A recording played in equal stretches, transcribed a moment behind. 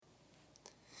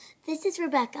This is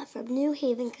Rebecca from New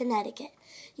Haven, Connecticut.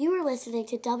 You are listening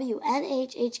to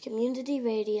WNHH Community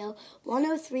Radio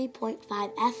 103.5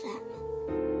 FM.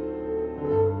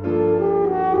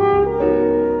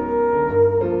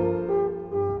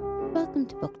 Welcome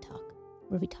to Book Talk,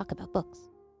 where we talk about books.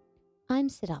 I'm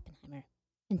Cyd Oppenheimer,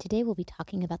 and today we'll be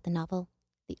talking about the novel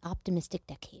The Optimistic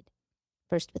Decade,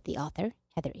 first with the author,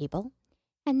 Heather Abel,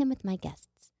 and then with my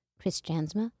guests,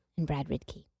 Jansma and Brad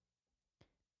Ridky.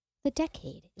 The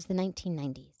decade is the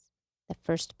 1990s. The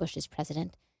first Bush is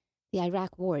president. The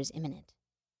Iraq War is imminent.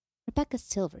 Rebecca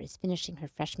Silver is finishing her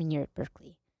freshman year at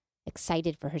Berkeley,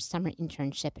 excited for her summer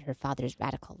internship at her father's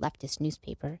radical leftist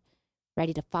newspaper,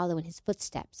 ready to follow in his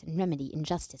footsteps and remedy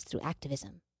injustice through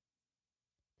activism.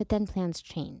 But then plans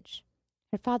change.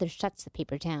 Her father shuts the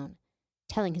paper down,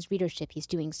 telling his readership he's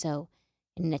doing so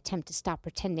in an attempt to stop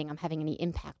pretending I'm having any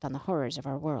impact on the horrors of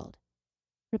our world.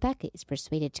 Rebecca is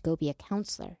persuaded to go be a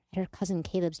counselor at her cousin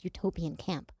Caleb's utopian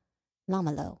camp,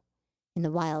 Lamalo, in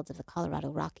the wilds of the Colorado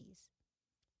Rockies.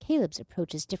 Caleb's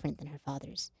approach is different than her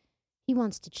father's. He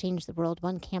wants to change the world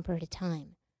one camper at a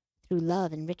time, through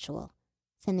love and ritual,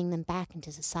 sending them back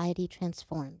into society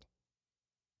transformed.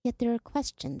 Yet there are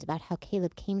questions about how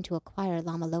Caleb came to acquire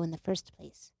Lamalo in the first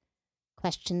place.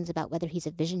 Questions about whether he's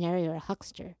a visionary or a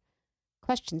huckster.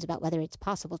 Questions about whether it's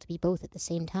possible to be both at the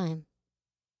same time.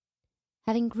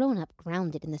 Having grown up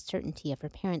grounded in the certainty of her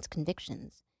parents'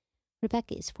 convictions,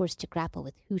 Rebecca is forced to grapple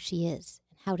with who she is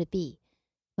and how to be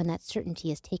when that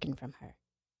certainty is taken from her,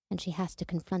 and she has to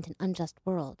confront an unjust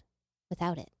world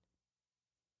without it.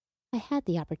 I had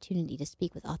the opportunity to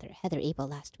speak with author Heather Abel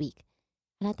last week,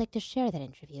 and I'd like to share that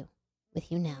interview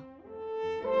with you now.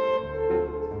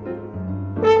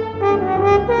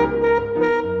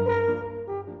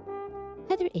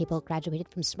 Heather Abel graduated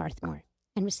from Swarthmore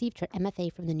and received her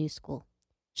MFA from the New School.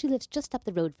 She lives just up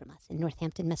the road from us in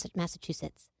Northampton,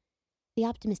 Massachusetts. The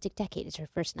Optimistic Decade is her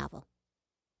first novel.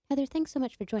 Heather, thanks so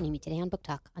much for joining me today on Book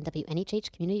Talk on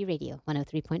WNHH Community Radio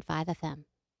 103.5 FM.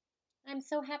 I'm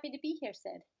so happy to be here,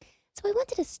 Cyd. So I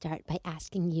wanted to start by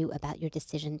asking you about your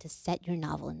decision to set your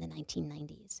novel in the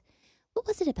 1990s. What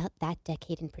was it about that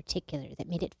decade in particular that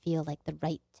made it feel like the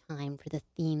right time for the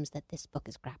themes that this book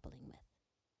is grappling with?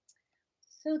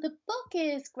 So the book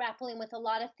is grappling with a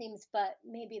lot of themes, but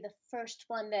maybe the first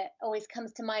one that always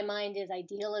comes to my mind is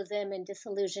idealism and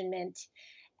disillusionment.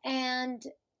 And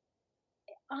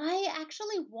I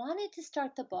actually wanted to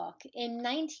start the book in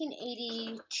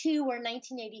 1982 or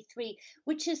 1983,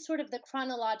 which is sort of the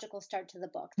chronological start to the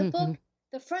book.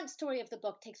 The front story of the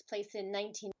book takes place in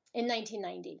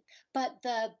 1990, but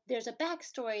there's a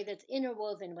backstory that's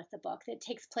interwoven with the book that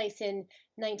takes place in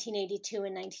 1982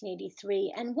 and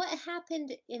 1983. And what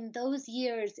happened in those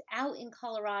years out in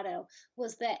Colorado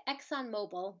was that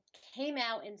ExxonMobil came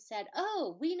out and said,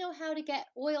 oh, we know how to get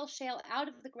oil shale out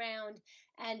of the ground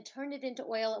and turn it into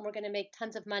oil, and we're going to make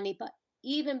tons of money, but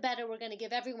even better, we're going to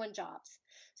give everyone jobs.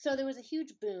 So there was a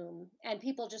huge boom, and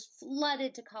people just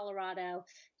flooded to Colorado.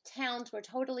 Towns were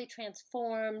totally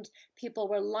transformed. People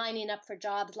were lining up for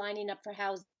jobs, lining up for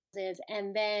houses.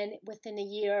 And then within a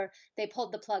year, they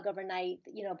pulled the plug overnight.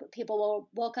 You know, people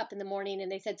woke up in the morning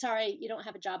and they said, sorry, you don't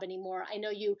have a job anymore. I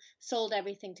know you sold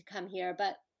everything to come here,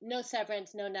 but no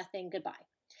severance, no nothing, goodbye.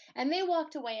 And they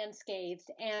walked away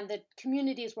unscathed, and the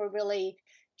communities were really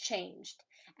changed.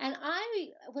 And I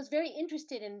was very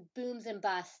interested in booms and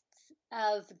busts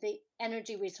of the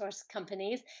energy resource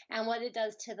companies and what it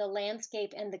does to the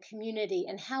landscape and the community,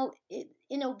 and how it,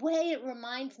 in a way, it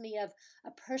reminds me of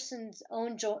a person's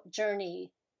own journey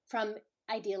from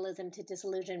idealism to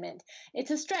disillusionment.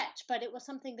 It's a stretch, but it was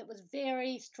something that was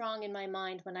very strong in my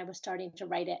mind when I was starting to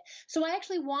write it. So I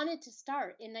actually wanted to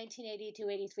start in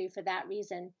 1982-83 for that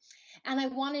reason. And I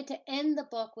wanted to end the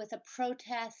book with a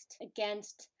protest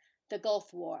against the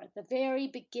Gulf War, the very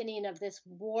beginning of this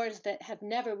wars that have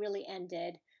never really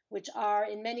ended, which are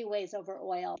in many ways over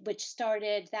oil, which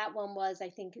started, that one was, I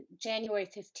think, January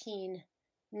 15,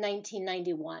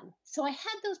 1991. So I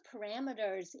had those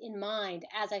parameters in mind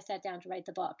as I sat down to write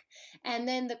the book. And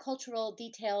then the cultural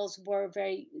details were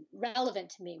very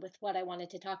relevant to me with what I wanted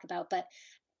to talk about. But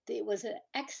it was an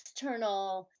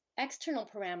external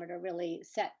parameter really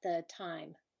set the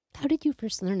time. How did you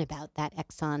first learn about that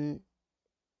Exxon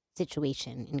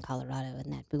situation in Colorado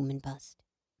and that boom and bust?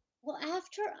 Well,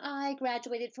 after I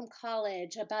graduated from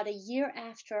college, about a year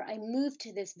after, I moved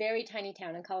to this very tiny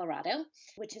town in Colorado,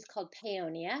 which is called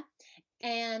Paonia.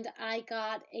 And I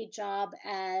got a job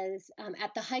as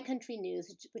at the High Country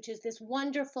News, which is this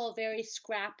wonderful, very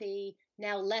scrappy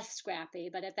now less scrappy,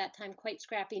 but at that time quite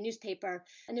scrappy newspaper,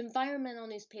 an environmental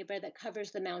newspaper that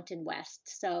covers the Mountain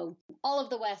West. So all of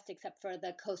the West except for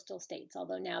the coastal states,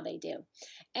 although now they do.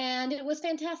 And it was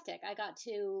fantastic. I got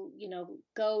to,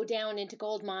 go down into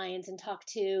gold mines and talk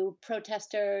to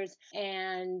protesters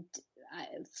and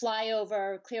fly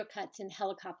over clear cuts in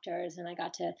helicopters. And I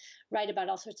got to write about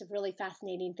all sorts of really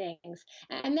fascinating things.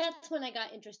 And that's when I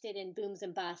got interested in booms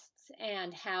and busts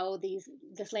and how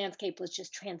this landscape was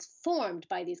just transformed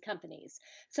by these companies.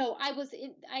 So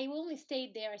I only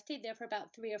stayed there. I stayed there for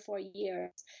about 3 or 4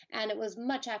 years. And it was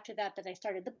much after that I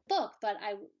started the book, but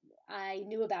I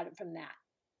knew about it from that.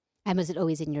 And was it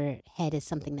always in your head as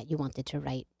something that you wanted to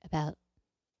write about?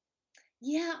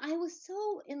 Yeah, I was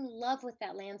so in love with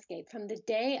that landscape from the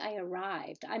day I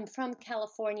arrived. I'm from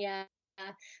California,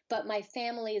 but my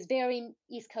family is very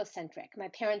East Coast centric. My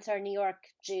parents are New York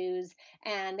Jews,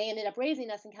 and they ended up raising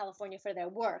us in California for their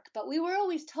work. But we were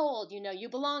always told, you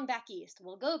belong back east.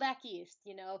 We'll go back east.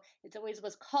 It always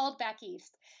was called back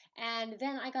east. And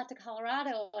then I got to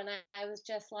Colorado, and I was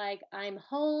just like, I'm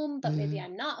home, but maybe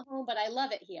I'm not home, but I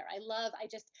love it here. I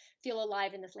just feel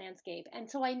alive in this landscape. And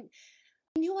so I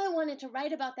knew I wanted to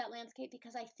write about that landscape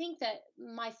because I think that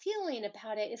my feeling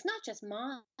about it is not just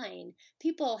mine.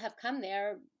 People have come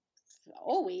there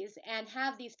always and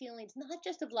have these feelings, not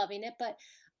just of loving it, but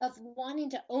of wanting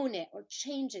to own it or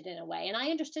change it in a way. And I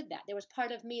understood that. There was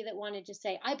part of me that wanted to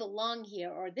say, I belong here,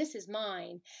 or this is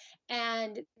mine.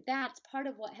 And that's part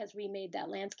of what has remade that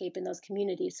landscape in those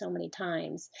communities so many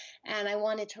times. And I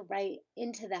wanted to write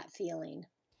into that feeling.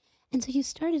 And so you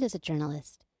started as a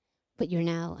journalist, but you're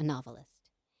now a novelist.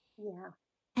 Yeah.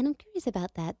 And I'm curious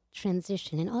about that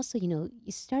transition. And also, you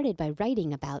started by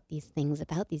writing about these things,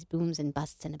 about these booms and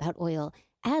busts and about oil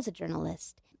as a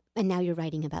journalist. And now you're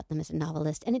writing about them as a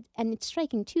novelist. And it's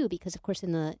striking, too, because, of course,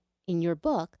 in your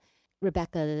book,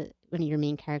 Rebecca, one of your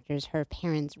main characters, her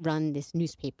parents run this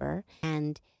newspaper.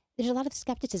 And there's a lot of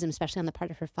skepticism, especially on the part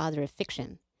of her father, of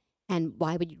fiction. And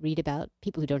why would you read about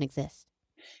people who don't exist?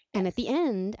 And at the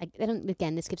end,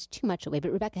 again, this gives too much away,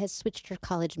 but Rebecca has switched her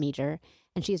college major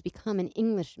and she has become an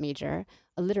English major,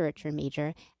 a literature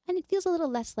major, and it feels a little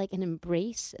less like an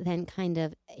embrace than kind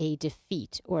of a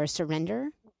defeat or a surrender.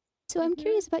 So I'm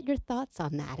curious about your thoughts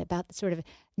on that, about the sort of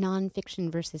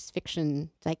nonfiction versus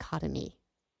fiction dichotomy.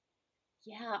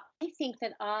 Yeah, I think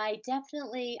that I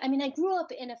grew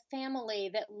up in a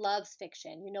family that loves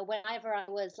fiction. Whenever I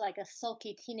was like a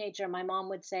sulky teenager, my mom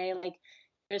would say, like,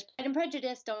 here's Pride and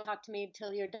Prejudice, don't talk to me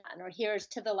till you're done, or here's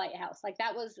To the Lighthouse. Like,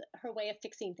 that was her way of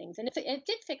fixing things. And it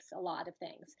did fix a lot of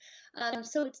things.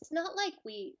 So it's not like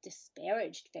we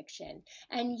disparaged fiction.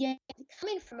 And yet,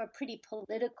 coming from a pretty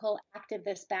political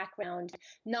activist background,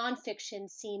 nonfiction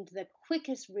seemed the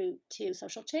quickest route to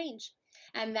social change.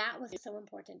 And that was so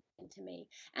important to me.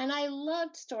 And I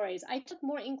loved stories. I took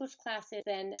more English classes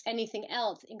than anything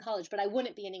else in college, but I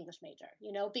wouldn't be an English major,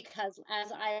 because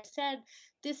as I said,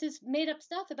 this is made up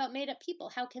stuff about made up people.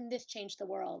 How can this change the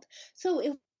world? So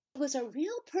it was a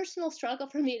real personal struggle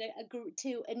for me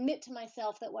to admit to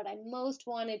myself that what I most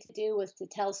wanted to do was to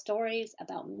tell stories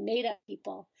about made up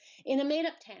people in a made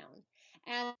up town.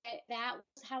 And that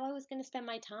was how I was going to spend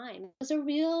my time. It was a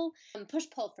real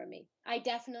push-pull for me. I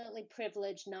definitely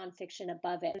privileged nonfiction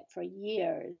above it for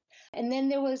years. And then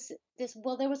there was this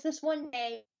one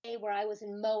day where I was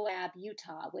in Moab,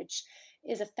 Utah, which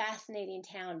is a fascinating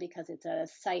town because it's a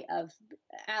site of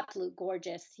absolute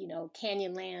gorgeous,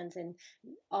 canyon lands and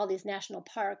all these national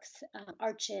parks,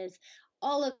 arches.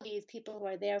 All of these people who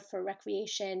are there for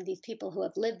recreation, these people who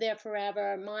have lived there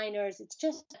forever, miners. It's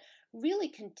just really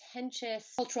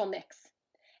contentious cultural mix.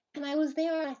 And I was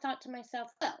there and I thought to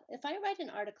myself, well, if I write an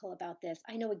article about this,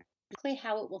 I know exactly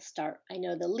how it will start. I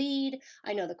know the lead,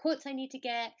 I know the quotes I need to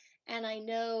get, and I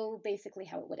know basically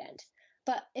how it would end.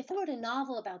 But if I wrote a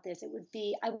novel about this, it would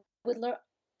be I would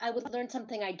learn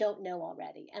something I don't know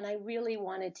already. And I really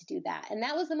wanted to do that. And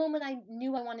that was the moment I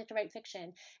knew I wanted to write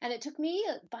fiction. And it took me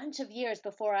a bunch of years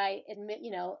before I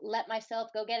let myself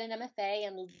go get an MFA.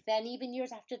 And then even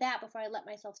years after that, before I let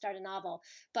myself start a novel.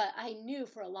 But I knew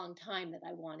for a long time that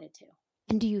I wanted to.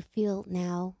 And do you feel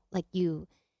now like you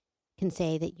can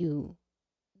say that you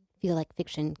feel like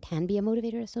fiction can be a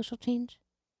motivator of social change?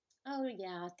 Oh,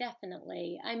 yeah,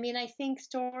 definitely. I think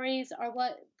stories are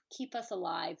what keep us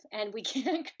alive, and we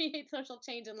can't create social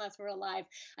change unless we're alive.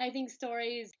 I think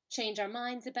stories change our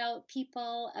minds about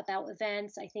people, about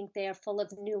events. I think they are full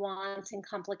of nuance and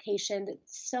complication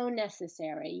that's so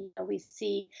necessary. We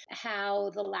see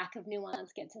how the lack of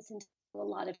nuance gets us into a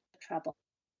lot of trouble.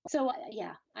 So,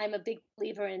 yeah, I'm a big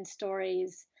believer in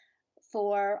stories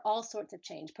for all sorts of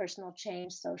change, personal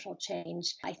change, social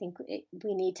change. I think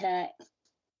we need to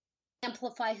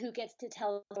amplify who gets to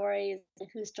tell stories and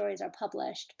whose stories are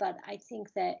published, but I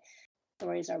think that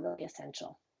stories are really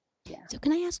essential. Yeah. So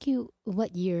can I ask you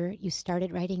what year you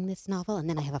started writing this novel? And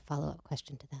then I have a follow-up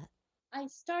question to that. I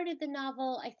started the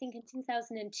novel, I think, in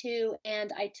 2002,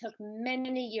 and I took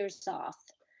many years off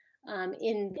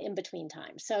in between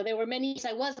time. So there were many years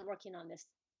I wasn't working on this,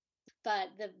 but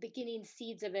the beginning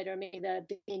seeds of it, or maybe the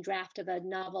beginning draft of a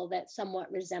novel that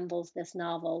somewhat resembles this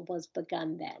novel, was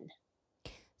begun then.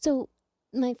 So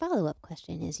my follow-up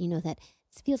question is, that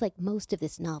it feels like most of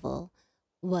this novel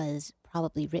was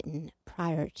probably written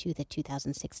prior to the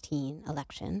 2016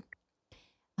 election.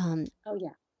 Oh,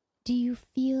 yeah. Do you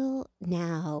feel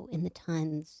now in the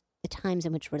times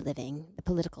in which we're living, the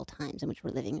political times in which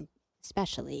we're living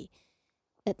especially,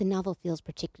 that the novel feels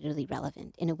particularly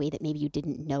relevant in a way that maybe you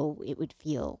didn't know it would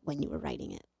feel when you were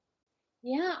writing it?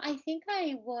 Yeah, I think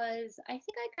I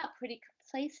got pretty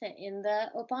complacent in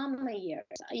the Obama years.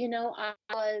 I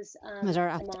was Was our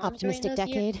a mom optimistic during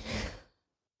those years. decade?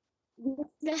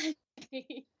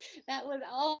 Exactly. That was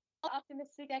all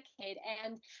optimistic decade.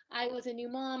 And I was a new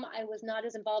mom. I was not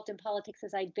as involved in politics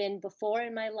as I'd been before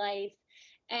in my life.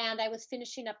 And I was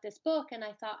finishing up this book and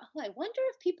I thought, oh, I wonder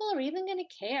if people are even going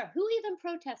to care. Who even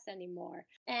protests anymore?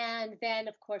 And then,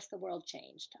 of course, the world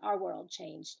changed. Our world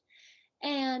changed.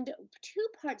 And two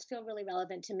parts feel really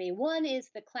relevant to me. One is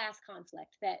the class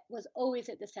conflict that was always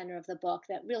at the center of the book,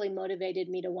 that really motivated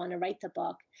me to want to write the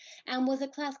book, and was a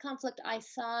class conflict I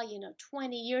saw,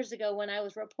 20 years ago when I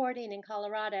was reporting in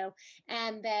Colorado,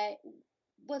 and that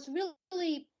was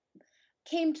really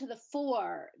came to the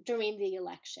fore during the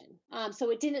election. So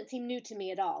it didn't seem new to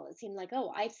me at all. It seemed like,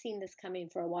 oh, I've seen this coming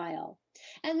for a while.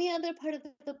 And the other part of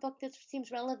the book that seems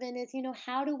relevant is,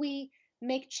 how do we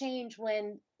make change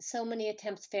when so many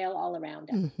attempts fail all around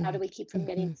us? Mm-hmm. How do we keep from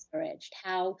getting discouraged?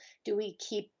 How do we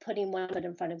keep putting one foot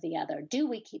in front of the other? Do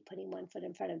we keep putting one foot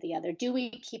in front of the other? Do we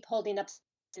keep holding up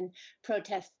and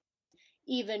protest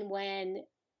even when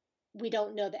we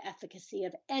don't know the efficacy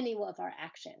of any of our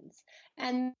actions?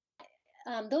 And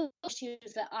those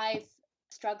issues that I've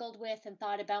struggled with and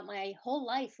thought about my whole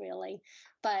life, really.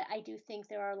 But I do think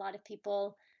there are a lot of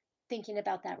people thinking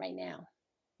about that right now.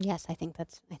 Yes, I think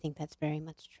that's very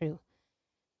much true.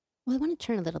 Well, I want to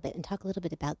turn a little bit and talk a little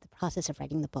bit about the process of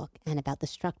writing the book and about the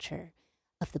structure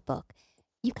of the book.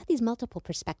 You've got these multiple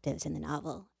perspectives in the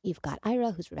novel. You've got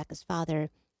Ira, who's Rebecca's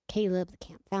father, Caleb, the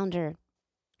camp founder,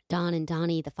 Don and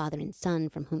Donnie, the father and son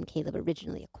from whom Caleb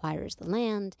originally acquires the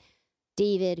land,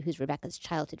 David, who's Rebecca's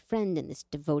childhood friend and this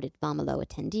devoted Vomelo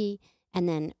attendee, and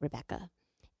then Rebecca.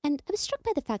 And I was struck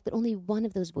by the fact that only one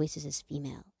of those voices is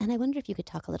female. And I wonder if you could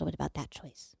talk a little bit about that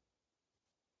choice.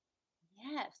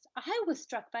 Yes, I was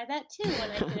struck by that too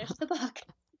when I finished the book.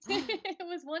 It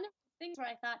was one of the things where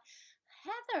I thought,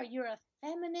 Heather, you're a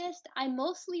feminist. I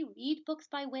mostly read books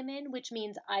by women, which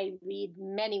means I read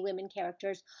many women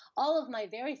characters. All of my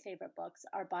very favorite books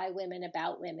are by women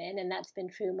about women, and that's been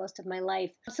true most of my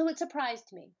life. So it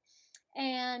surprised me.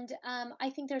 And I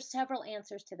think there's several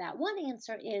answers to that. One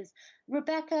answer is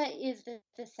Rebecca is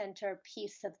the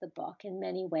centerpiece of the book in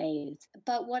many ways.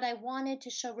 But what I wanted to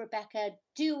show Rebecca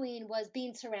doing was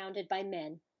being surrounded by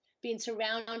men, being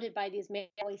surrounded by these male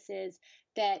voices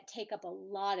that take up a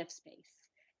lot of space,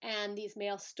 and these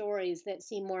male stories that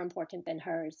seem more important than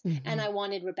hers. Mm-hmm. And I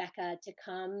wanted Rebecca to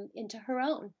come into her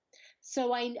own.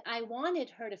 So I wanted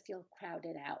her to feel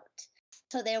crowded out.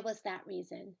 So there was that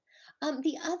reason.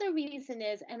 The other reason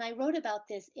is, and I wrote about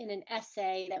this in an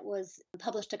essay that was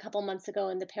published a couple months ago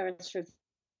in the Paris Review,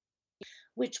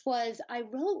 which was I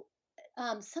wrote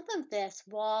some of this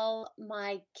while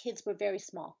my kids were very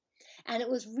small. And it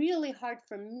was really hard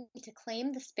for me to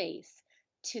claim the space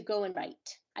to go and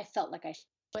write. I felt like I should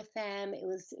with them. It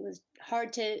was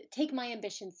hard to take my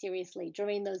ambition seriously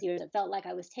during those years. It felt like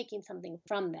I was taking something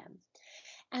from them.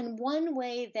 And one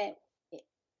way that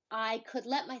I could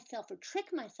let myself or trick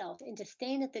myself into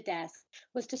staying at the desk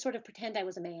was to sort of pretend I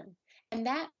was a man. And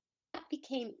that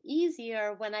became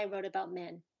easier when I wrote about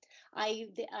men. I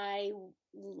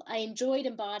enjoyed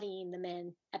embodying the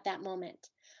men at that moment.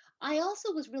 I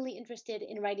also was really interested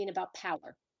in writing about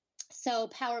power. So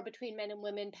power between men and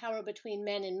women, power between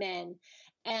men and men.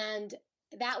 And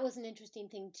that was an interesting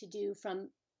thing to do from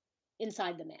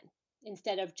inside the men,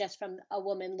 instead of just from a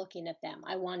woman looking at them.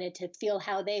 I wanted to feel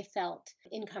how they felt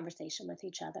in conversation with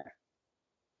each other.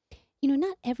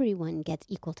 Not everyone gets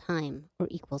equal time or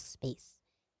equal space.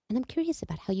 And I'm curious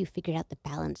about how you figured out the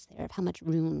balance there of how much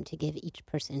room to give each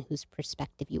person whose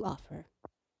perspective you offer.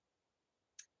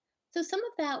 So some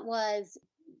of that was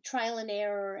trial and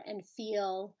error and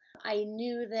feel. I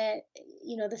knew that,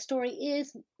 the story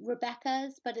is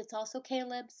Rebecca's, but it's also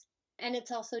Caleb's and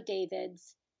it's also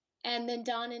David's. And then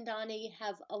Don and Donnie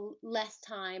have less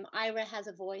time. Ira has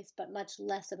a voice, but much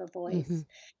less of a voice. Mm-hmm.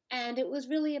 And it was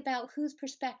really about whose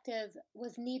perspective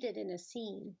was needed in a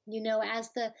scene. As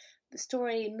the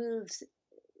story moves,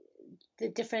 the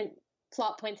different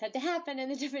plot points had to happen in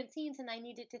the different scenes. And I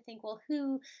needed to think, well,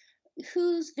 whose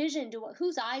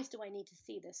eyes do I need to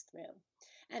see this through?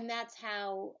 And that's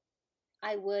how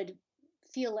I would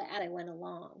feel it as I went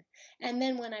along. And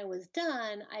then when I was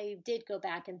done, I did go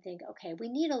back and think, okay, we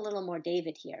need a little more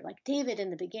David here. Like David in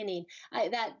the beginning,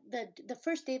 the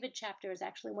first David chapter is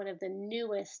actually one of the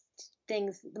newest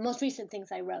things, the most recent things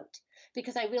I wrote,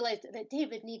 because I realized that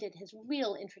David needed his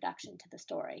real introduction to the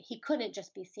story. He couldn't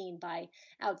just be seen by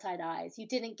outside eyes. You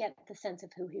didn't get the sense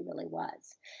of who he really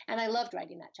was. And I loved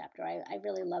writing that chapter. I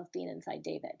really loved being inside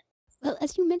David. Well,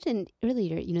 as you mentioned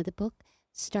earlier, the book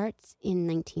starts in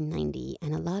 1990,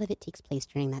 and a lot of it takes place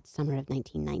during that summer of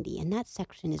 1990, and that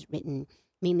section is written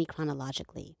mainly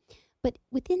chronologically. But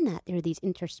within that, there are these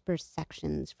interspersed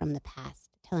sections from the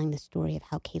past, telling the story of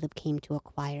how Caleb came to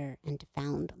acquire and to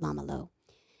found Lamalo.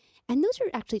 And those are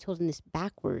actually told in this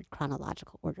backward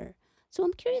chronological order. So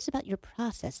I'm curious about your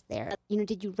process there.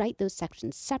 Did you write those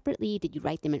sections separately? Did you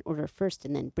write them in order first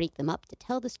and then break them up to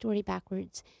tell the story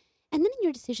backwards? And then in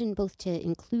your decision both to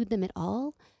include them at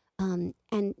all,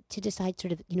 and to decide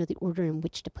sort of, the order in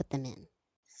which to put them in?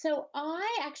 So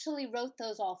I actually wrote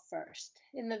those all first.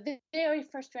 In the very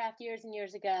first draft years and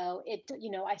years ago,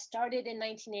 I started in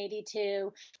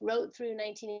 1982, wrote through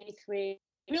 1983,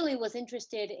 really was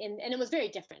interested in, and it was very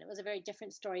different. It was a very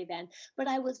different story then, but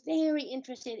I was very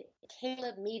interested in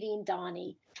Caleb meeting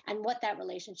Donnie and what that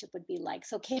relationship would be like.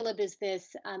 So Caleb is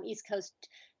this East Coast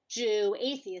Jew,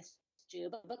 atheist Jew,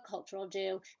 but cultural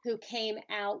Jew, who came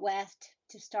out west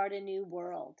to start a new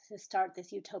world, to start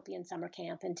this utopian summer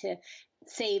camp and to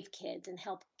save kids and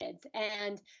help kids.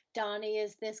 And Donnie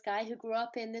is this guy who grew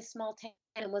up in this small town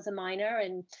and was a miner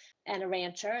and a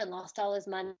rancher and lost all his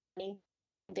money,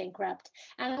 bankrupt.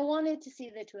 And I wanted to see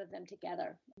the two of them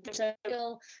together. There's a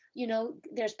real,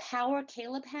 there's power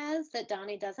Caleb has that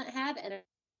Donnie doesn't have, and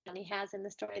Donnie has in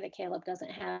the story that Caleb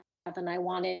doesn't have. And I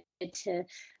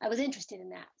was interested in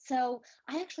that. So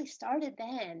I actually started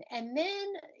then. And then,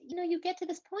 you get to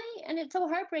this point and it's so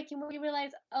heartbreaking when you realize,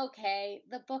 okay,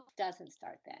 the book doesn't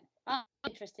start then. I'm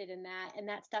interested in that. And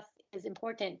that stuff is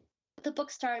important. The book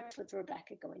starts with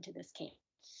Rebecca going to this camp.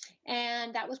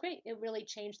 And that was great. It really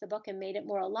changed the book and made it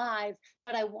more alive.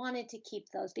 But I wanted to keep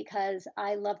those because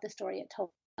I love the story it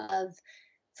told of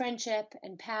friendship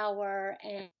and power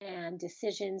and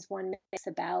decisions one makes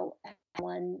about how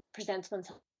one presents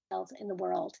oneself in the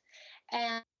world.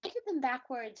 And I did them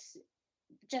backwards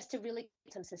just to really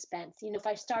get some suspense. If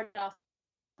I started off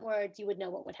backwards, you would know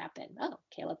what would happen. Oh,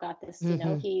 Caleb got this,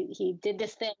 he did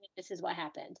this thing, and this is what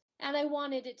happened. And I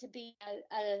wanted it to be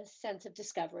a sense of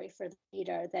discovery for the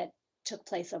reader that took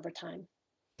place over time.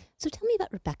 So tell me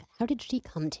about Rebecca. How did she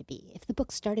come to be? If the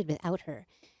book started without her,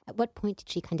 at what point did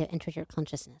she kind of enter your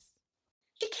consciousness?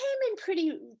 She came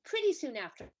in pretty soon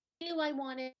after. I knew I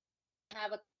wanted to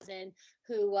have a cousin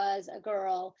who was a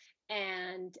girl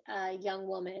and a young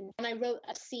woman. And I wrote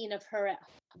a scene of her at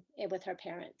home with her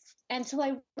parents. And so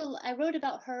I wrote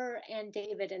about her and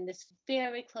David and this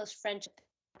very close friendship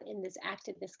in this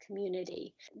activist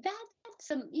community. That's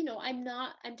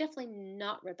I'm definitely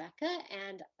not Rebecca,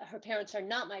 and her parents are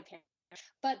not my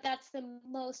parents, but that's the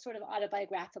most sort of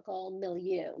autobiographical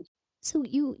milieu. So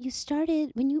you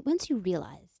started once you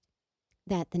realized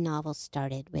that the novel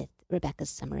started with Rebecca's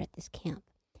summer at this camp.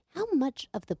 How much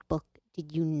of the book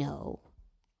did you know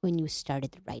when you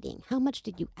started the writing? How much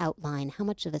did you outline? How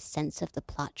much of a sense of the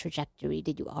plot trajectory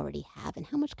did you already have, and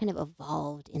how much kind of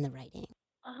evolved in the writing?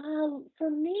 For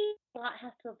me, a lot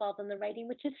has to evolve in the writing,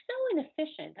 which is so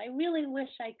inefficient. I really wish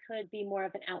I could be more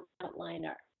of an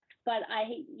outliner. But I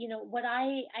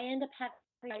end up having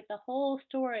to write the whole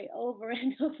story over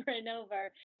and over and over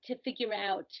to figure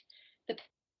out the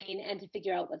pain and to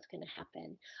figure out what's going to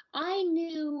happen. I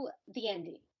knew the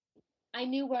ending. I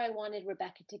knew where I wanted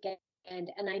Rebecca to get,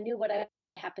 and I knew what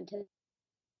happened to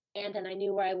the end, and I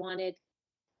knew where I wanted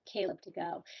Caleb to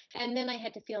go. And then I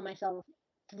had to feel myself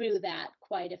through that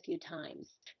quite a few times,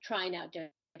 trying out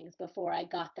different things before I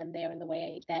got them there in the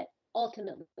way that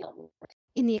ultimately worked.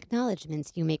 In the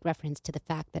acknowledgments, you make reference to the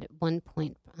fact that at one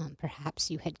point,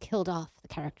 perhaps you had killed off the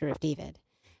character of David.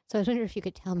 So I wonder if you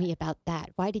could tell me about that.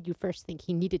 Why did you first think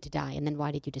he needed to die, and then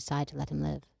why did you decide to let him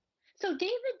live? So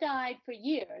David died for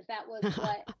years. That was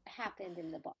what happened in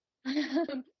the book.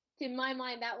 In my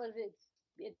mind, that was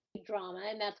drama,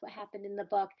 and that's what happened in the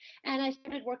book. And I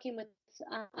started working with,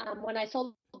 when I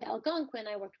sold Algonquin,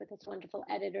 I worked with this wonderful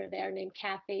editor there named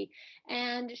Kathy,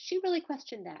 and she really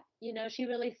questioned that. She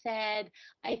really said,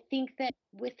 I think that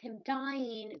with him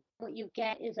dying, what you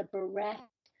get is a bereft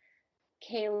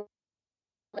Caleb,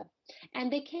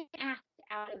 and they can't act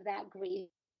out of that grief.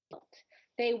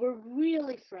 They were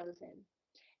really frozen.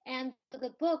 And so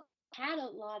the book had a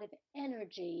lot of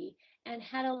energy and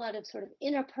had a lot of sort of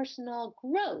interpersonal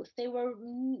growth. They were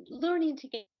learning to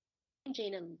get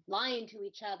changing and lying to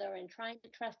each other and trying to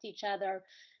trust each other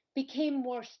became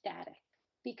more static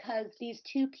because these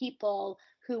two people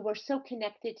who were so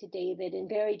connected to David in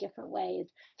very different ways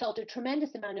felt a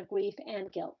tremendous amount of grief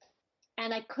and guilt.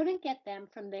 And I couldn't get them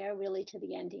from there really to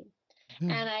the ending.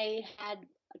 And I had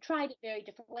tried it very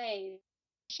different ways.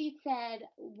 She said,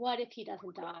 what if he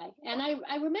doesn't die? And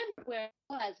I remember where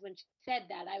I was when she said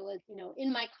that. I was,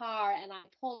 in my car and I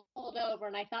pulled over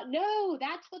and I thought, no,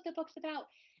 that's what the book's about.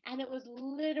 And it was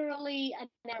literally an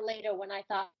hour later when I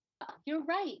thought, you're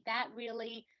right. That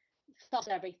really solves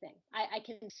everything. I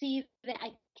can see that. I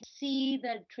can see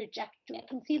the trajectory. I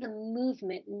can see the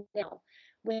movement now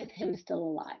with him still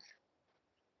alive.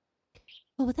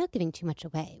 Well, without giving too much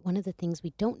away, one of the things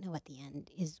we don't know at the end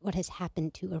is what has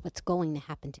happened to or what's going to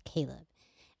happen to Caleb.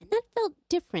 And that felt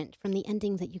different from the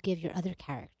endings that you give your other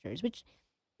characters, which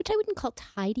I wouldn't call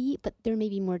tidy, but they're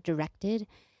maybe more directed.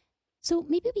 So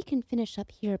maybe we can finish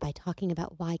up here by talking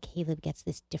about why Caleb gets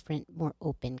this different, more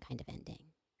open kind of ending.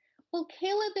 Well,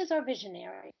 Caleb is our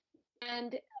visionary.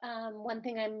 And one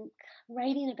thing I'm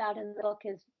writing about in the book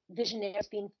is visionaries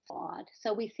being flawed.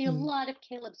 So we see a lot of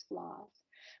Caleb's flaws.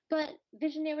 But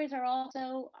visionaries are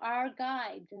also our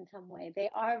guides in some way. They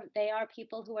are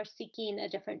people who are seeking a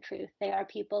different truth. They are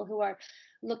people who are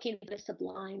looking for the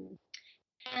sublime.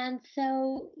 And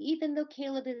so even though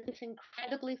Caleb is this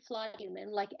incredibly flawed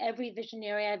human, like every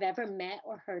visionary I've ever met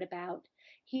or heard about,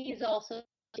 he is also a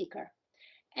seeker.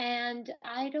 And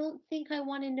I don't think I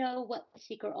want to know what the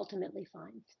seeker ultimately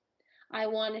finds. I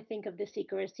want to think of the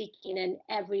seeker as seeking, and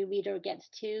every reader gets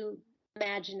to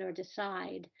imagine or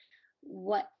decide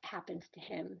what happens to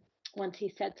him once he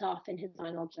sets off in his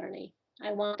final journey.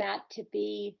 I want that to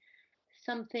be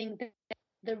something that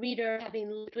the reader, having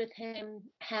lived with him,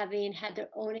 having had their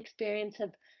own experience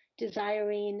of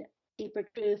desiring deeper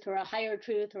truth or a higher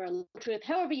truth or a lower truth,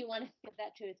 however you want to think of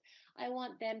that truth, I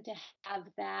want them to have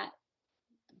that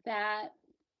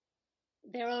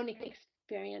their own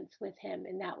experience with him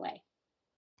in that way.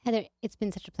 Heather, it's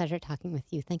been such a pleasure talking with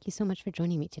you. Thank you so much for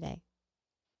joining me today.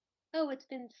 Oh, it's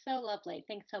been so lovely.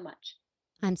 Thanks so much.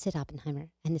 I'm Cyd Oppenheimer,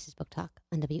 and this is Book Talk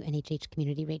on WNHH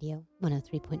Community Radio,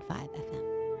 103.5 FM.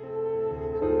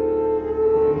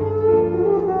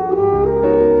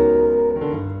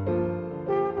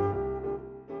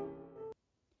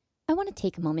 I want to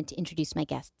take a moment to introduce my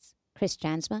guests,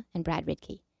 Jansma and Brad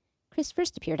Ridky. Chris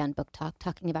first appeared on Book Talk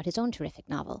talking about his own terrific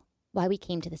novel, Why We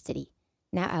Came to the City,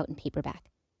 now out in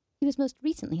paperback. He was most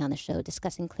recently on the show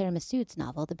discussing Claire Massoud's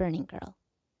novel, The Burning Girl.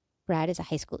 Brad is a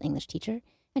high school English teacher,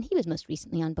 and he was most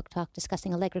recently on Book Talk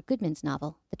discussing Allegra Goodman's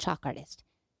novel, The Chalk Artist.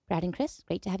 Brad and Chris,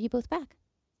 great to have you both back.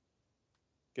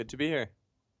 Good to be here.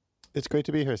 It's great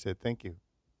to be here, Cyd. Thank you.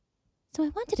 So I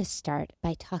wanted to start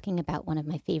by talking about one of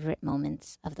my favorite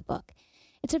moments of the book.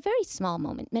 It's a very small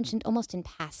moment, mentioned almost in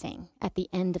passing at the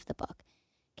end of the book.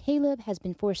 Caleb has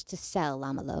been forced to sell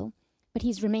Lamelo, but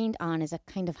he's remained on as a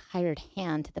kind of hired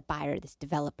hand to the buyer, this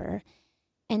developer.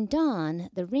 And Don,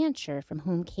 the rancher from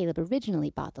whom Caleb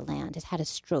originally bought the land, has had a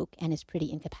stroke and is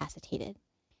pretty incapacitated.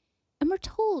 And we're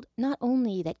told not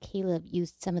only that Caleb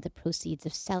used some of the proceeds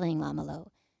of selling Lamelo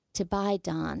to buy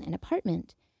Don an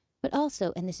apartment, but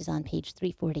also, and this is on page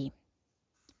 340,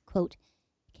 quote,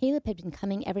 Caleb had been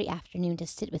coming every afternoon to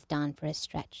sit with Don for a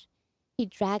stretch. He'd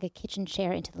drag a kitchen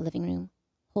chair into the living room,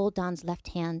 hold Don's left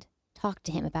hand, talk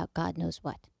to him about God knows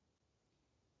what.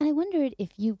 And I wondered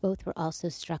if you both were also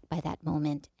struck by that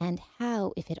moment and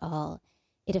how, if at all,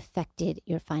 it affected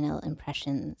your final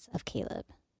impressions of Caleb.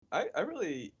 I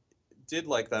really did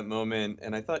like that moment,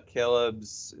 and I thought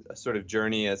Caleb's sort of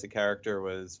journey as a character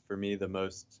was, for me, the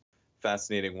most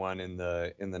fascinating one in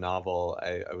the novel.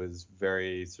 I was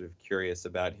very sort of curious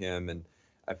about him, and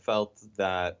I felt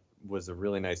that was a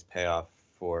really nice payoff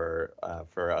for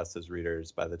us as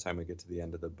readers by the time we get to the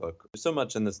end of the book. There's so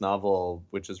much in this novel,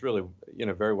 which is really,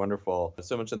 very wonderful. There's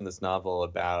so much in this novel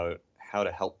about how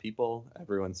to help people.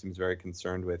 Everyone seems very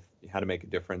concerned with how to make a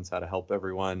difference, how to help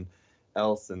everyone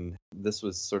else. And this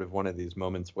was sort of one of these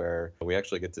moments where we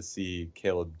actually get to see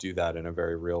Caleb do that in a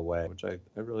very real way, which I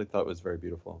really thought was very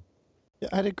beautiful. Yeah,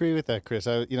 I'd agree with that, Chris.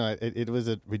 It was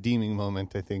a redeeming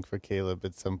moment, I think, for Caleb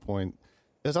at some point.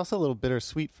 it was also a little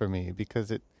bittersweet for me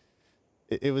because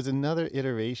it was another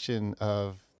iteration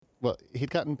of, well,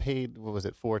 he'd gotten paid, what was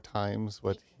it, 4 times,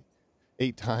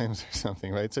 8 times or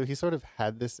something, right? So he sort of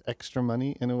had this extra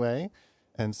money in a way.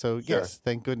 And so, Sure. yes,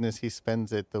 thank goodness he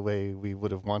spends it the way we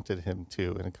would have wanted him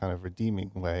to, in a kind of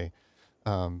redeeming way.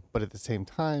 But at the same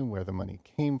time, where the money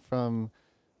came from,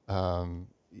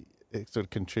 it sort of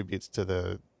contributes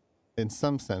to in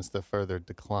some sense, the further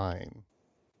decline.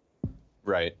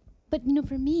 Right. But,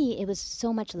 for me, it was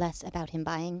so much less about him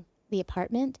buying the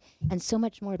apartment and so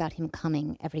much more about him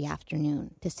coming every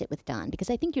afternoon to sit with Don. Because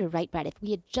I think you're right, Brad. If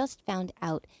we had just found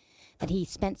out that he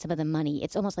spent some of the money,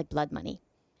 it's almost like blood money.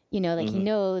 He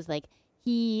knows,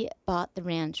 he bought the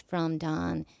ranch from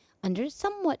Don under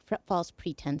somewhat false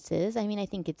pretenses. I mean, I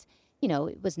think it's,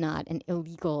 it was not an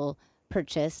illegal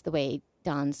purchase the way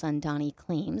Don's son Donnie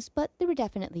claims, but there were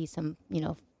definitely some,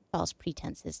 false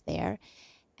pretenses there.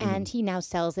 And he now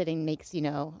sells it and makes,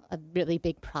 a really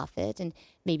big profit and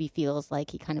maybe feels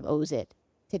like he kind of owes it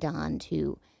to Don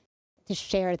to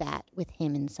share that with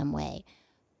him in some way.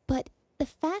 But the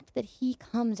fact that he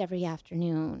comes every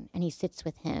afternoon and he sits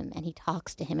with him and he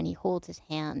talks to him and he holds his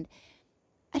hand,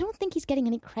 I don't think he's getting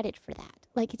any credit for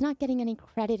that. He's not getting any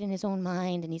credit in his own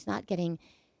mind, and he's not getting,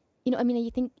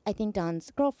 I think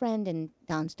Don's girlfriend and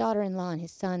Don's daughter-in-law and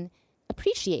his son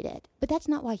appreciate it, but that's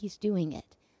not why he's doing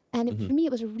it. And for me,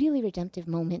 it was a really redemptive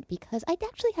moment because I'd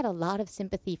actually had a lot of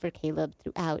sympathy for Caleb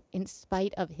throughout, in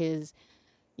spite of his,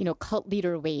 cult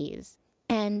leader ways.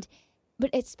 But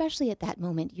especially at that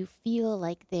moment, you feel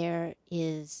like there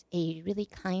is a really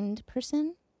kind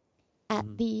person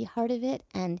at the heart of it.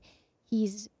 And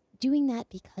he's doing that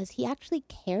because he actually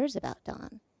cares about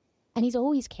Don. And he's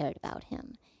always cared about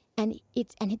him. And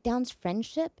Don's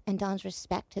friendship and Don's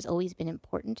respect has always been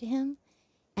important to him.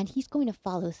 And he's going to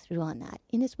follow through on that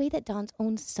in this way that Don's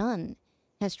own son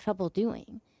has trouble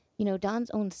doing. Don's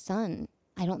own son,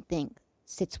 I don't think,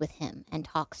 sits with him and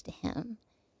talks to him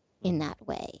in that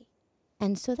way.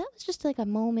 And so that was just like a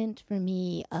moment for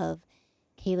me of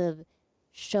Caleb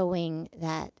showing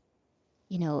that,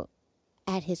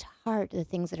 at his heart, the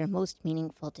things that are most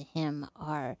meaningful to him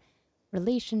are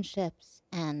relationships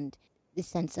and the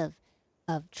sense of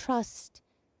trust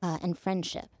and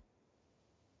friendship,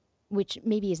 which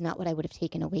maybe is not what I would have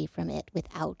taken away from it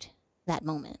without that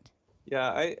moment.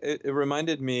 Yeah, it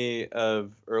reminded me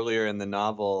of earlier in the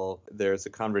novel. There's a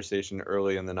conversation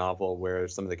early in the novel where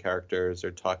some of the characters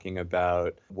are talking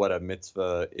about what a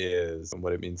mitzvah is and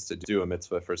what it means to do a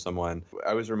mitzvah for someone.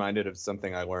 I was reminded of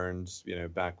something I learned,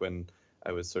 back when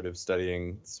I was sort of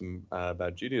studying some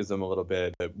about Judaism a little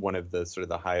bit. One of the sort of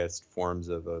the highest forms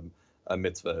of a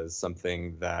mitzvah is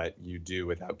something that you do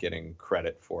without getting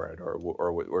credit for it,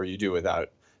 or you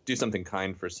do something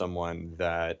kind for someone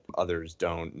that others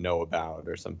don't know about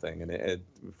or something. And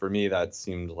for me, that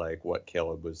seemed like what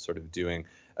Caleb was sort of doing.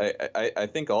 I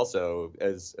think also,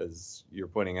 as you're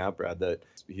pointing out, Brad, that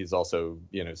he's also,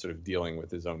 sort of dealing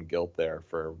with his own guilt there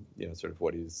for, sort of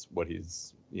what he's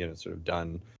sort of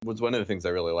done. Was one of the things I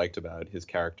really liked about his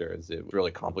character is it was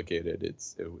really complicated.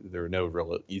 There were no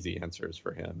real easy answers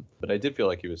for him. But I did feel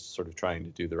like he was sort of trying to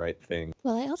do the right thing.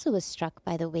 Well, I also was struck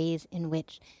by the ways in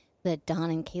which the Don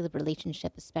and Caleb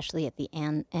relationship, especially at the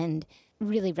end,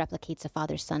 really replicates a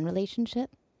father-son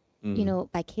relationship.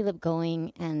 By Caleb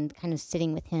going and kind of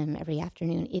sitting with him every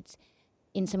afternoon, it's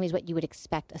in some ways what you would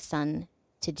expect a son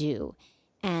to do.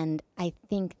 And I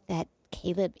think that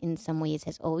Caleb in some ways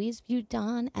has always viewed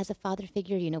Don as a father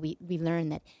figure. We learn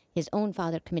that his own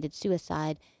father committed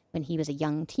suicide when he was a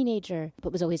young teenager,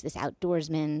 but was always this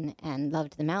outdoorsman and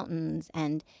loved the mountains.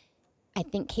 And I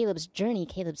think Caleb's journey,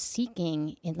 Caleb's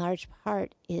seeking, in large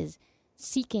part, is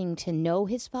seeking to know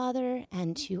his father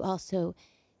and to also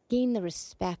gain the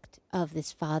respect of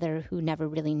this father who never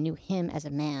really knew him as a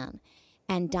man.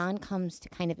 And Don comes to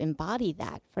kind of embody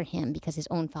that for him because his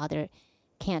own father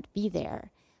can't be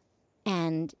there.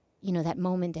 And, that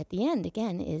moment at the end,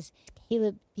 again, is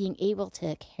Caleb being able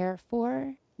to care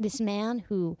for this man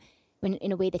who,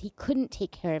 in a way that he couldn't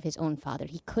take care of his own father.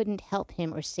 He couldn't help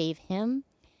him or save him.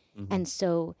 And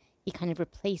so he kind of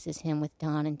replaces him with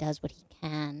Don and does what he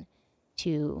can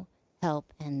to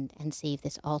help and save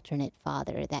this alternate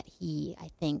father that he, I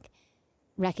think,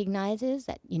 recognizes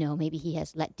that, maybe he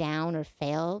has let down or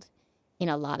failed in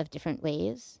a lot of different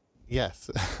ways.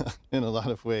 Yes, in a lot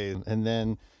of ways. And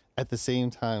then at the same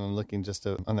time, I'm looking just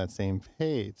on that same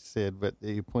page, Cyd, but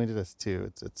you pointed us to,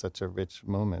 it's such a rich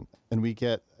moment. And we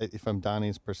get, from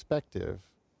Donnie's perspective,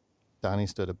 Donnie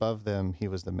stood above them. He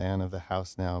was the man of the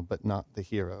house now, but not the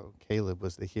hero. Caleb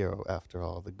was the hero, after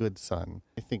all, the good son.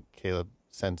 I think Caleb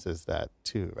senses that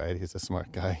too, right? He's a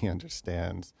smart guy. He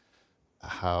understands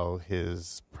how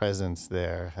his presence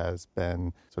there has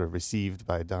been sort of received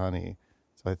by Donnie.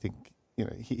 So I think,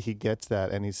 he gets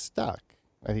that and he's stuck.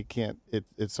 And he can't,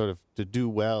 it's sort of, to do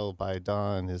well by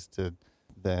Don is to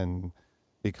then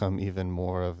become even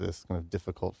more of this kind of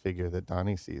difficult figure that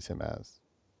Donnie sees him as.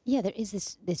 Yeah, there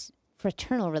is this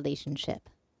fraternal relationship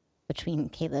between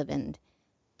Caleb and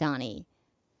Donnie,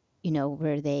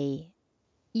 where they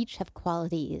each have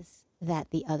qualities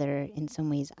that the other in some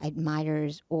ways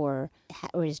admires or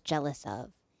is jealous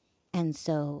of. And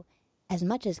so as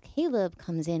much as Caleb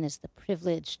comes in as the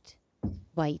privileged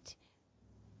white,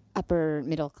 upper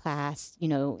middle class,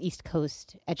 East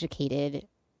Coast educated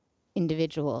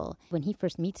individual, when he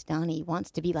first meets Donnie, he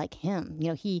wants to be like him.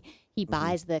 He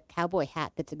buys the cowboy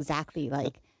hat that's exactly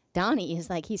like Donnie. Is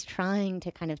like he's trying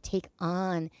to kind of take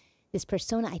on this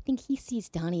persona. I think he sees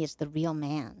Donnie as the real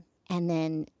man. And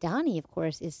then Donnie, of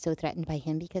course, is so threatened by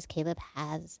him because Caleb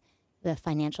has the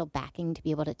financial backing to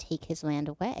be able to take his land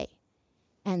away.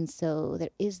 And so there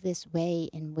is this way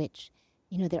in which,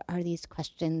 there are these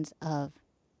questions of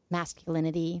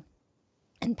masculinity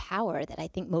and power that I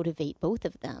think motivate both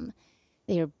of them.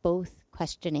 They are both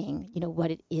questioning, what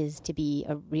it is to be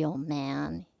a real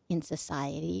man in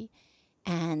society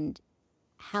and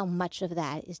how much of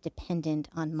that is dependent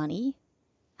on money,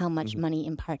 how much money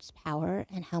imparts power,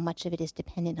 and how much of it is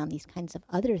dependent on these kinds of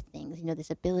other things,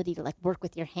 this ability to work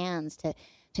with your hands,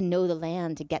 to know the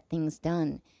land, to get things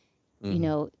done,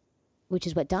 which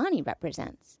is what Donnie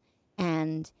represents.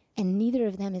 And neither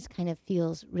of them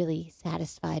feels really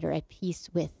satisfied or at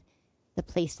peace with the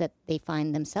place that they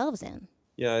find themselves in.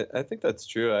 Yeah, I think that's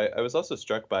true. I was also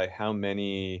struck by how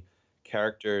many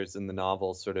characters in the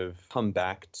novel sort of come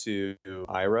back to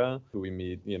Ira, who we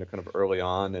meet, kind of early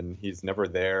on, and he's never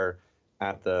there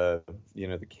at the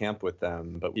camp with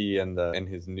them, but he and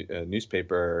his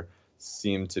newspaper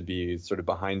seem to be sort of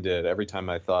behind it. Every time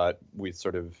I thought we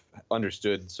sort of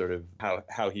understood sort of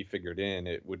how he figured in,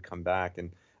 it would come back.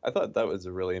 And I thought that was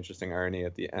a really interesting irony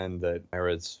at the end, that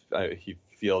he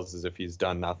feels as if he's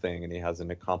done nothing and he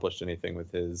hasn't accomplished anything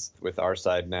with our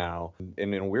side now.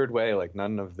 And in a weird way,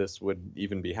 none of this would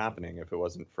even be happening if it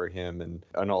wasn't for him and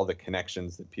all the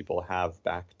connections that people have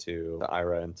back to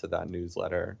Ira and to that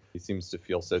newsletter. He seems to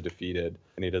feel so defeated,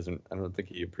 and I don't think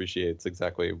he appreciates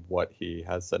exactly what he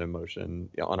has set in motion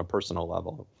on a personal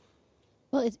level.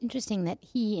 Well, it's interesting that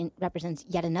he represents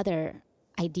yet another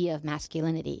idea of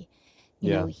masculinity.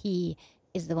 He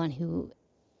is the one who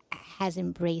has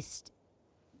embraced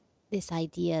this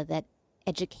idea that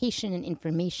education and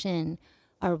information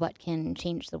are what can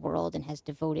change the world, and has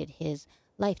devoted his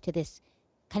life to this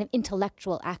kind of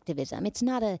intellectual activism. It's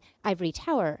not a ivory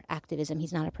tower activism.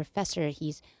 He's not a professor.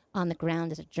 He's on the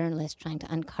ground as a journalist trying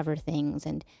to uncover things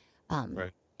and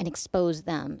expose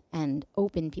them and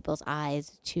open people's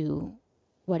eyes to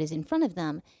what is in front of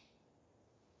them.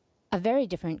 A very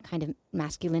different kind of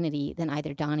masculinity than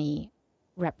either Donnie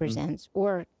represents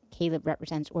or Caleb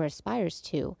represents or aspires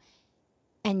to.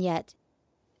 And yet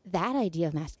that idea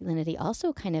of masculinity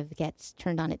also kind of gets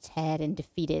turned on its head and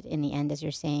defeated in the end, as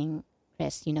you're saying,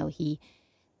 Chris. He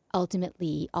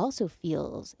ultimately also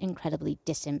feels incredibly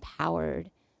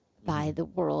disempowered by the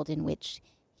world in which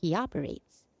he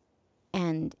operates.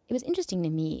 And it was interesting to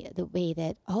me the way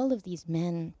that all of these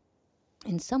men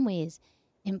in some ways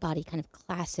embody kind of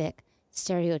classic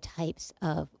stereotypes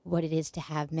of what it is to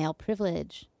have male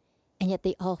privilege, and yet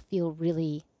they all feel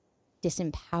really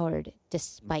disempowered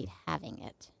despite having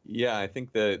it. Yeah, I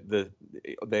think that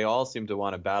they all seem to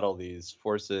want to battle these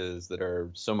forces that are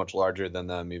so much larger than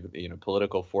them, even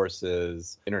political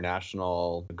forces,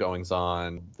 international goings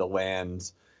on, the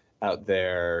land out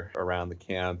there around the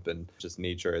camp, and just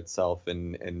nature itself,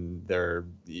 and they're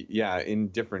in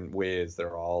different ways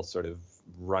they're all sort of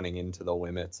running into the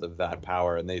limits of that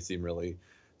power, and they seem really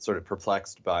sort of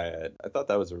perplexed by it. I thought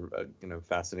that was a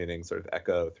fascinating sort of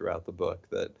echo throughout the book,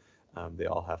 that they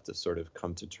all have to sort of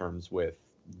come to terms with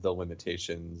the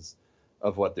limitations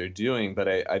of what they're doing. But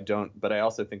I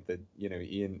also think that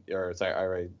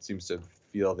Ira seems to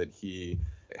feel that he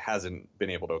hasn't been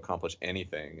able to accomplish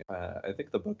anything. I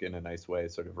think the book, in a nice way,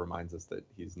 sort of reminds us that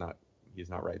he's not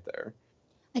right there.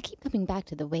 I keep coming back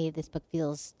to the way this book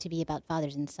feels to be about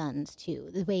fathers and sons too.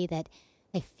 The way that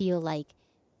I feel like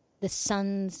the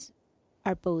sons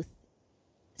are both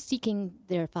seeking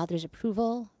their father's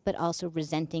approval, but also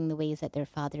resenting the ways that their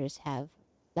fathers have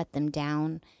let them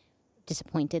down,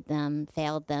 disappointed them,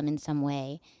 failed them in some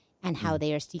way, and how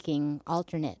they are seeking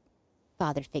alternate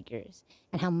father figures,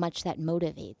 and how much that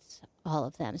motivates all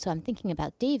of them. So I'm thinking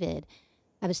about David.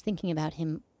 I was thinking about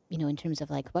him, in terms of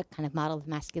what kind of model of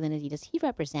masculinity does he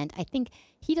represent? I think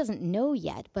he doesn't know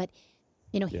yet, but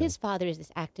His father is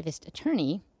this activist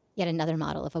attorney, yet another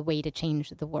model of a way to change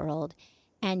the world.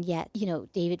 And yet,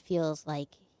 David feels like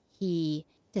he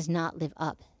does not live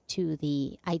up to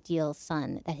the ideal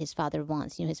son that his father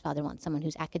wants. His father wants someone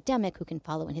who's academic, who can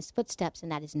follow in his footsteps,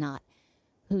 and that is not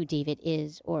who David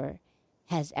is or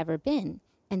has ever been.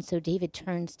 And so David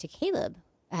turns to Caleb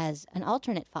as an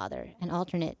alternate father, an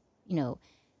alternate,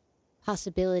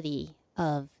 possibility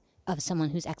of someone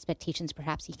whose expectations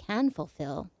perhaps he can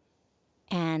fulfill.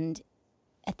 And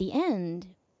at the end,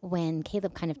 when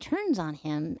Caleb kind of turns on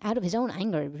him out of his own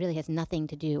anger, it really has nothing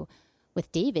to do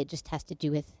with David, just has to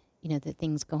do with, the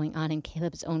things going on in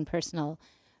Caleb's own personal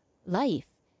life.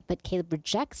 But Caleb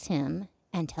rejects him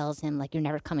and tells him, like, you're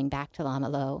never coming back to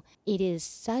Lamalo. It is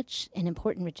such an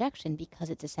important rejection because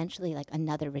it's essentially like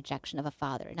another rejection of a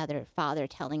father, another father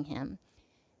telling him,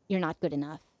 you're not good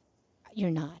enough. You're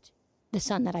not the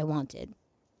son that I wanted.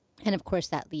 And of course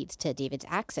that leads to David's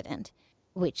accident,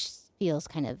 which feels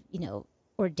kind of,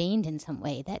 ordained in some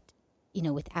way that,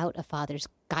 without a father's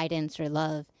guidance or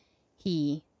love,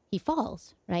 he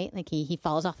falls, right? Like he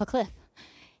falls off a cliff.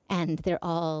 And they're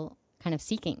all kind of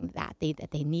seeking that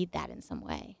they need that in some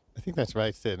way. I think that's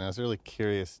right, Cyd. And I was really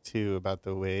curious, too, about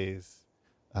the ways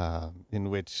in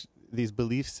which these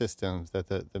belief systems that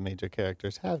the major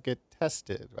characters have get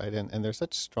tested, right? And they're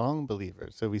such strong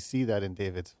believers. So we see that in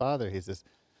David's father. He's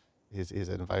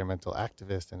an environmental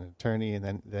activist and an attorney,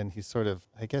 and then he sort of,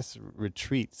 I guess,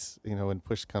 retreats, when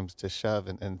push comes to shove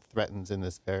and threatens in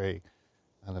this very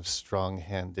kind of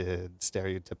strong-handed,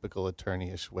 stereotypical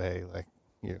attorney-ish way, like,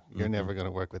 you're never going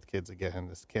to work with kids again.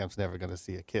 This camp's never going to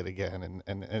see a kid again,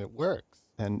 and it works.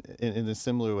 And in a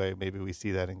similar way, maybe we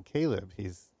see that in Caleb.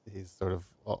 He's sort of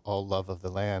all love of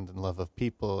the land and love of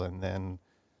people, and then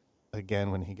again,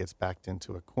 when he gets backed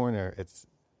into a corner,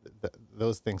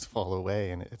 those things fall away,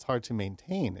 and it's hard to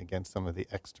maintain against some of the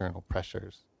external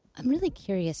pressures. I'm really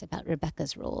curious about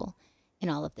Rebecca's role in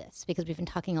all of this, because we've been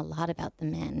talking a lot about the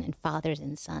men and fathers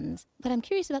and sons, but I'm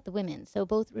curious about the women. So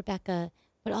both Rebecca,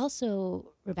 but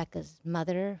also Rebecca's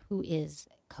mother, who is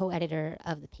co-editor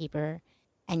of the paper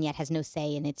and yet has no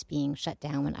say in its being shut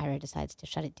down when Ira decides to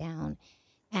shut it down.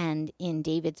 And in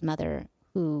David's mother,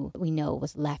 who we know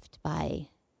was left by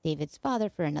David's father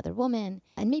for another woman,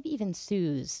 and maybe even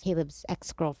Sue's, Caleb's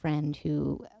ex-girlfriend,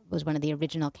 who was one of the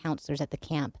original counselors at the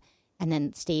camp and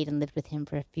then stayed and lived with him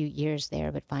for a few years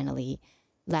there, but finally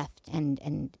left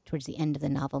and towards the end of the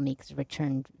novel makes a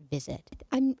return visit.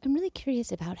 I'm really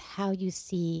curious about how you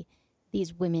see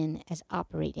these women as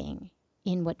operating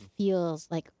in what feels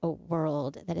like a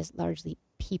world that is largely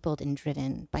peopled and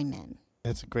driven by men.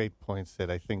 That's a great point, Cyd.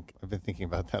 I think I've been thinking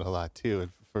about that a lot too.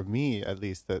 And for me, at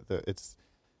least, it's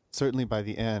certainly by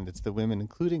the end, it's the women,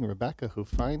 including Rebecca, who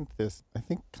find this, I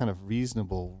think, kind of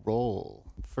reasonable role,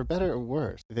 for better or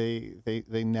worse. They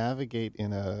navigate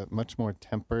in a much more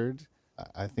tempered,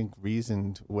 I think,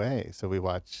 reasoned way. So we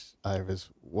watch Ira's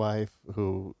wife,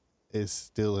 who is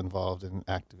still involved in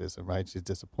activism, right? She's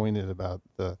disappointed about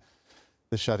the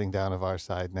shutting down of our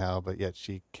side now, but yet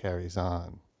she carries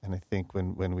on. And I think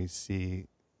when we see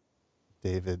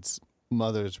David's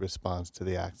mother's response to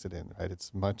the accident, right,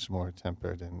 it's much more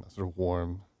tempered and sort of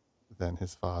warm than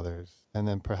his father's. And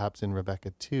then perhaps in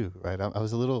Rebecca too, right? I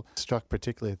was a little struck,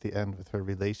 particularly at the end, with her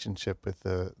relationship with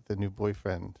the new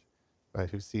boyfriend, right,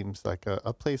 who seems like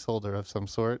a placeholder of some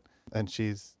sort. And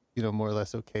she's, more or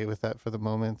less okay with that for the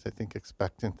moment, I think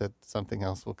expectant that something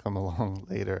else will come along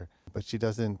later. But she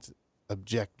doesn't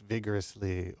object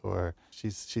vigorously, or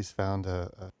she's found I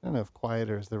don't know if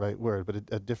quieter is the right word, but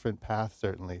a different path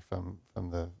certainly from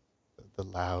the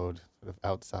loud, sort of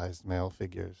outsized male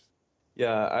figures.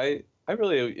 Yeah, I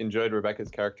really enjoyed Rebecca's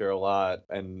character a lot,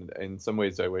 and in some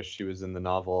ways I wish she was in the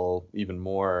novel even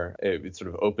more. It sort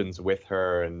of opens with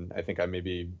her, and I think I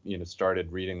maybe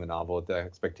started reading the novel with the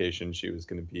expectation she was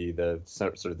going to be the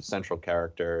sort of the central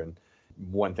character. And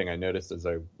one thing I noticed as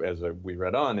we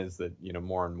read on is that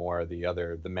more and more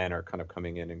the men are kind of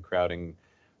coming in and crowding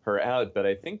her out. But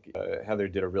I think Heather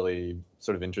did a really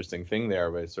sort of interesting thing there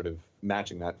by sort of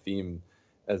matching that theme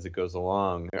as it goes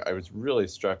along. I was really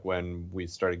struck when we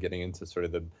started getting into sort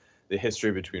of the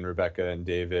history between Rebecca and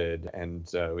David,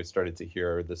 and we started to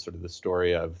hear the sort of the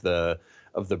story of the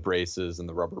braces and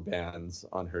the rubber bands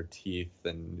on her teeth,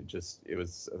 and it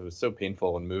was so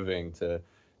painful and moving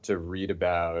to read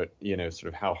about, sort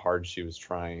of how hard she was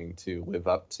trying to live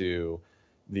up to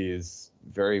these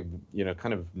very,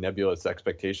 kind of nebulous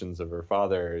expectations of her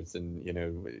father's. And,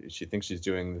 she thinks she's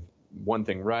doing one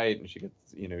thing right, and she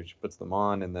gets, she puts them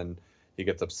on, and then he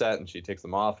gets upset and she takes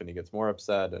them off and he gets more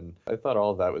upset. And I thought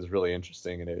all of that was really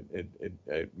interesting, and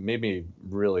it made me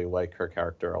really like her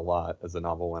character a lot as the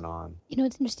novel went on.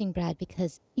 It's interesting, Brad,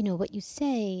 because, what you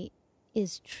say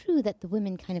is true, that the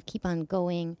women kind of keep on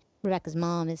going. Rebecca's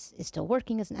mom is still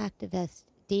working as an activist.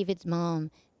 David's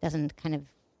mom doesn't kind of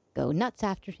go nuts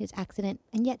after his accident,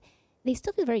 and yet they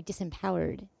still feel very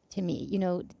disempowered to me.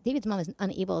 David's mom is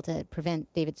unable to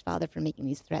prevent David's father from making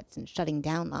these threats and shutting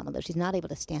down Lamalo. She's not able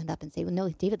to stand up and say, well, no,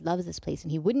 David loves this place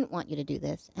and he wouldn't want you to do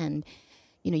this, and,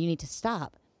 you need to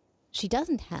stop. She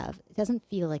doesn't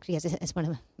feel like she has, as one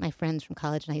of my friends from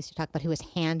college and I used to talk about, who has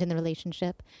hand in the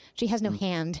relationship. She has no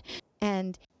hand.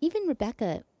 And even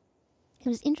Rebecca, it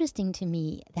was interesting to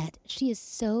me that she is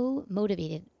so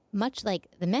motivated, much like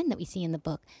the men that we see in the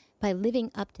book, by living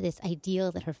up to this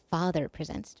ideal that her father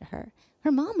presents to her.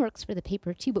 Her mom works for the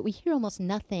paper too, but we hear almost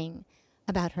nothing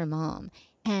about her mom.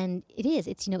 And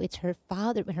it's her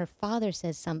father. When her father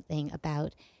says something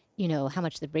about, how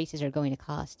much the braces are going to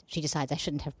cost, she decides, I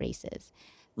shouldn't have braces.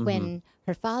 Mm-hmm. When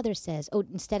her father says, oh,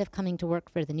 instead of coming to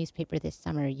work for the newspaper this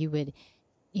summer, you would,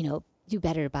 do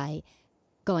better by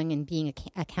going and being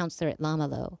a counselor at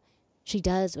Lamalo, she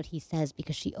does what he says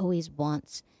because she always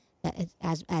wants that,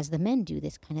 as the men do,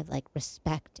 this kind of like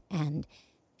respect and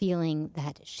feeling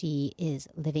that she is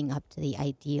living up to the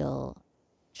ideal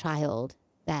child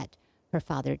that her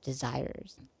father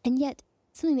desires. And yet,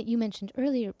 something that you mentioned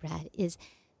earlier, Brad, is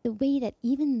the way that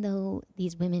even though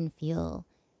these women feel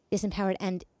disempowered,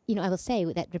 and, I will say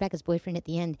that Rebecca's boyfriend at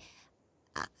the end,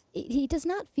 he does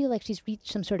not feel like she's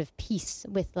reached some sort of peace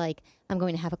with, like, I'm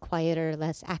going to have a quieter,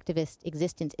 less activist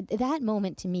existence. That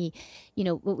moment to me,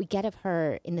 what we get of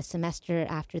her in the semester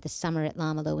after the summer at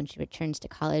Lamalo when she returns to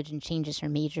college and changes her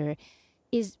major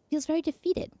feels very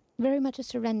defeated, very much a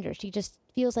surrender. She just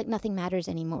feels like nothing matters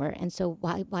anymore. And so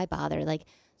why bother?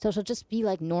 So she'll just be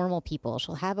like normal people.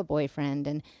 She'll have a boyfriend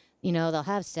and, they'll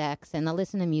have sex and they'll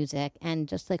listen to music and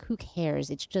just like, who cares?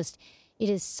 It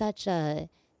is such a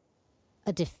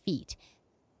defeat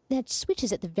that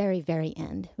switches at the very, very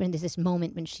end, when there's this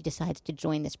moment when she decides to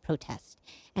join this protest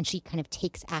and she kind of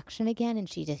takes action again, and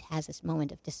she just has this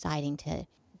moment of deciding to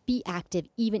be active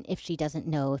even if she doesn't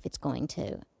know if it's going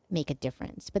to make a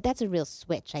difference. But that's a real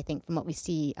switch, I think, from what we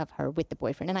see of her with the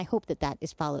boyfriend, and I hope that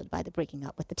is followed by the breaking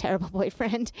up with the terrible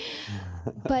boyfriend.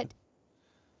 But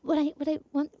what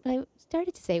I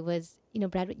started to say was,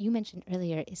 Brad, what you mentioned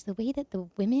earlier is the way that the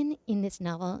women in this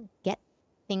novel get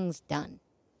things done.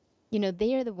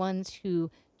 They are the ones who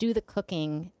do the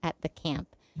cooking at the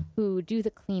camp, who do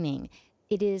the cleaning.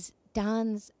 It is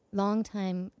Don's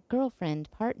longtime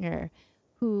girlfriend, partner,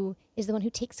 who is the one who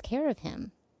takes care of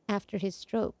him after his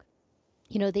stroke.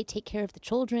 They take care of the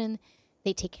children,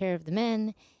 they take care of the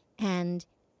men, and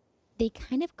they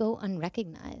kind of go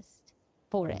unrecognized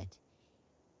for it.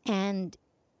 And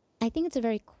I think it's a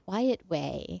very quiet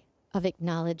way of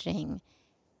acknowledging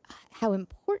how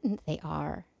important they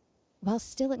are, while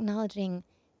still acknowledging,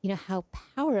 how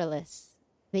powerless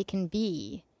they can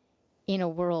be in a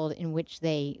world in which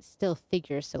they still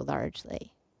figure so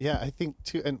largely. Yeah, I think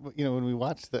too, and when we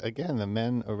watch the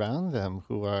men around them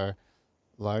who are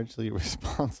largely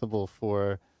responsible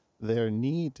for their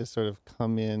need to sort of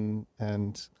come in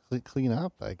and clean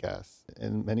up, I guess,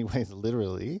 in many ways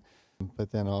literally,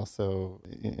 but then also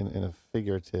in a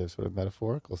figurative sort of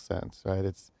metaphorical sense, right?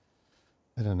 It's,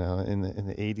 I don't know, in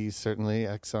the 80s, certainly,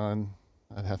 Exxon,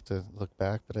 I'd have to look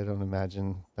back, but I don't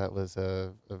imagine that was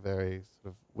a very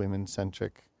sort of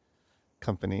women-centric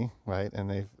company, right? And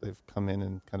they've come in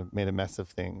and kind of made a mess of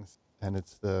things. And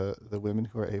it's the women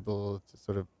who are able to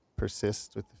sort of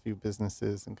persist with a few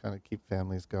businesses and kind of keep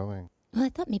families going. Well, I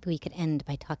thought maybe we could end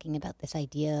by talking about this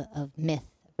idea of myth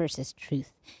versus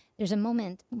truth. There's a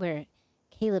moment where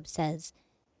Caleb says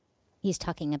he's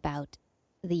talking about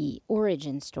the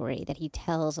origin story that he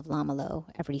tells of Lamalo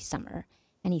every summer.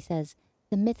 And he says,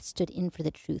 the myth stood in for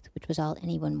the truth, which was all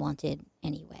anyone wanted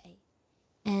anyway.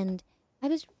 And I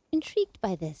was intrigued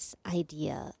by this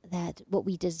idea that what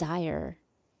we desire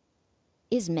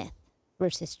is myth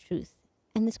versus truth.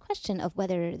 And this question of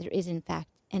whether there is, in fact,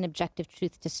 an objective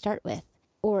truth to start with,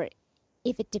 or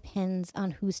if it depends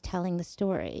on who's telling the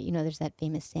story. There's that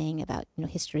famous saying about,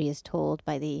 history is told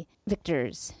by the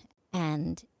victors.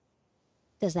 And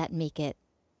does that make it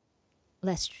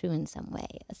less true in some way?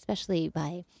 Especially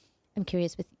I'm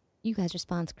curious with you guys'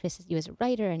 response, Chris, you as a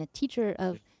writer and a teacher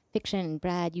of fiction, and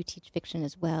Brad, you teach fiction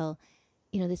as well.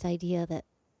 This idea that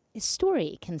a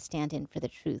story can stand in for the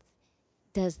truth.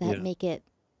 Does that make it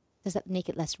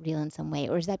less real in some way?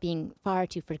 Or is that being far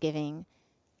too forgiving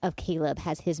of Caleb?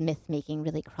 Has his myth-making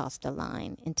really crossed a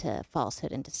line into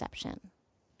falsehood and deception?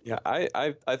 Yeah,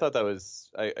 I thought that was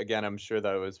again, I'm sure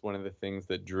that was one of the things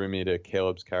that drew me to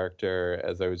Caleb's character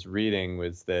as I was reading,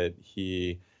 was that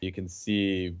you can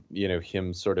see,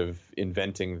 him sort of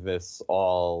inventing this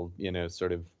all,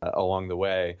 sort of along the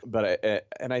way. But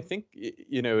I think,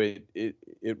 it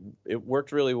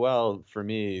worked really well for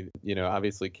me.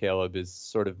 Obviously Caleb is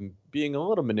sort of being a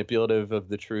little manipulative of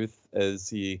the truth as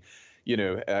he,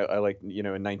 I like, in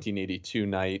 1982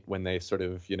 night when they sort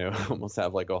of, almost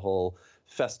have like a whole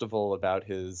festival about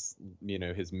his,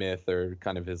 his myth or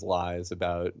kind of his lies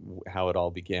about how it all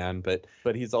began. But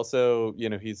he's also,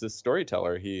 he's a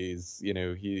storyteller. He's,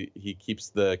 he keeps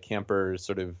the campers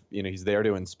sort of, he's there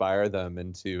to inspire them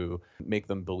and to make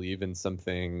them believe in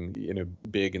something,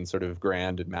 big and sort of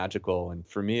grand and magical. And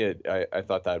for me, I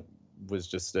thought that was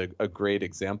just a great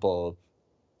example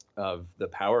of the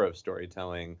power of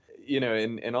storytelling,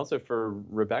 and also for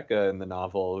Rebecca in the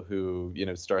novel, who,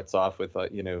 starts off with,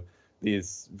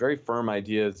 these very firm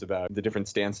ideas about the different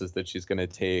stances that she's going to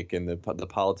take and the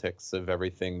politics of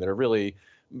everything that are really,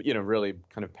 really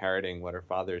kind of parroting what her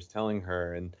father is telling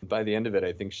her. And by the end of it,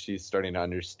 I think she's starting to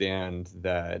understand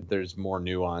that there's more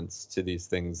nuance to these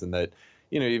things, and that,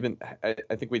 even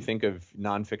I think we think of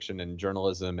nonfiction and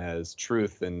journalism as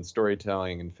truth, and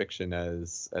storytelling and fiction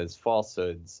as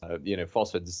falsehoods,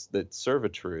 falsehoods that serve a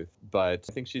truth. But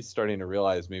I think she's starting to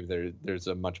realize maybe there's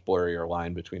a much blurrier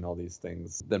line between all these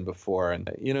things than before. And,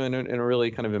 in a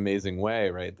really kind of amazing way,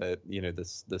 right? That,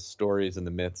 the stories and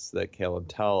the myths that Caleb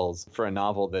tells for a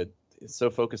novel that is so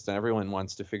focused on everyone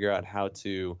wants to figure out how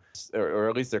to, or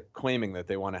at least they're claiming that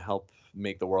they want to help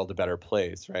make the world a better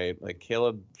place, right? Like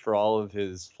Caleb, for all of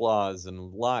his flaws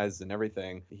and lies and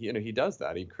everything, he does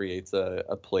that. He creates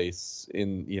a place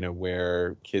in,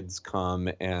 where kids come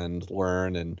and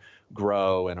learn and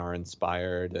grow and are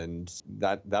inspired, and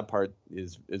that part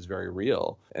is very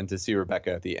real. And to see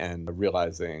Rebecca at the end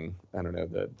realizing, I don't know,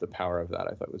 the power of that,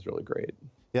 I thought was really great.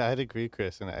 Yeah, I'd agree,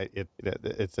 Chris, and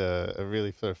it's a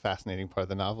really sort of fascinating part of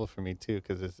the novel for me too,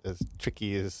 because as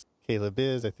tricky as Caleb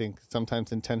is, I think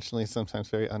sometimes intentionally, sometimes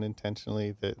very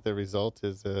unintentionally, the result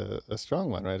is a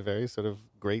strong one, right? A very sort of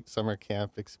great summer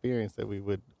camp experience that we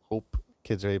would hope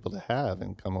kids are able to have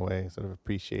and come away sort of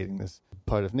appreciating this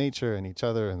part of nature and each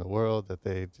other and the world that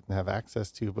they didn't have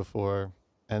access to before.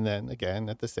 And then again,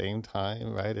 at the same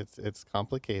time, right, it's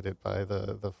complicated by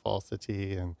the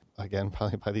falsity, and again,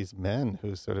 probably by these men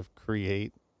who sort of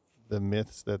create the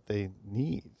myths that they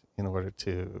need in order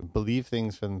to believe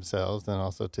things for themselves and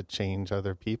also to change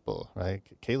other people, right?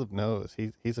 Caleb knows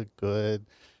he's a good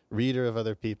reader of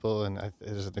other people, and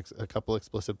there's a couple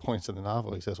explicit points in the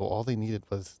novel. He says, well, all they needed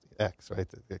was X, right?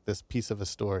 This piece of a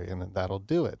story, and then that'll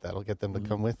do it. That'll get them to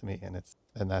come with me. And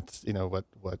that's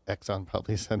what Exxon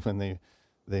probably said when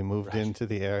they moved into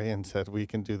the area and said, we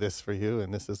can do this for you,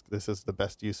 and this is the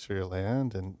best use for your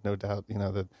land. And no doubt,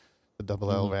 the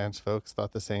Double L Ranch folks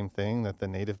thought the same thing, that the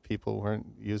native people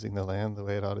weren't using the land the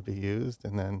way it ought to be used.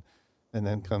 And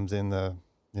then comes in the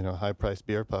high-priced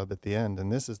beer pub at the end,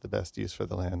 and this is the best use for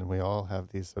the land. And we all have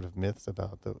these sort of myths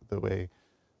about the way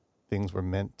things were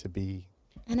meant to be.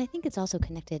 And I think it's also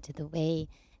connected to the way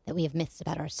that we have myths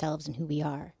about ourselves and who we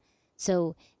are.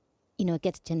 So, it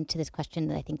gets into this question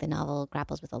that I think the novel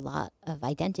grapples with a lot of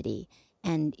identity.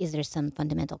 And is there some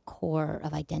fundamental core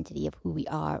of identity of who we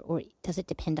are, or does it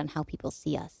depend on how people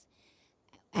see us?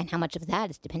 And how much of that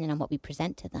is dependent on what we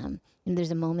present to them? And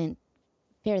there's a moment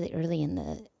fairly early in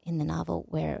the novel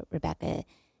where Rebecca,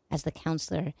 as the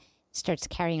counselor, starts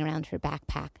carrying around her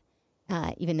backpack,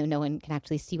 even though no one can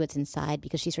actually see what's inside,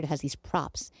 because she sort of has these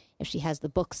props. If she has the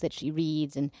books that she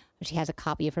reads, or she has a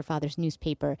copy of her father's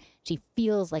newspaper, she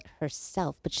feels like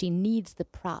herself, but she needs the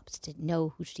props to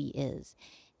know who she is.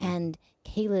 And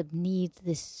Caleb needs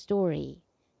this story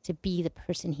to be the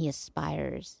person he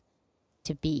aspires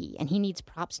to be. And he needs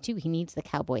props too. He needs the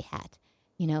cowboy hat,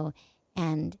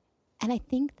 and I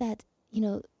think that,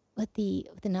 what the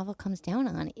novel comes down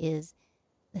on is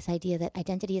this idea that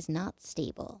identity is not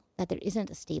stable, that there isn't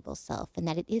a stable self, and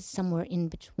that it is somewhere in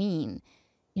between,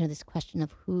 this question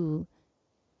of who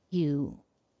you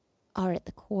are at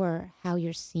the core, how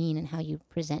you're seen and how you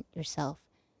present yourself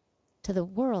to the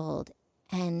world.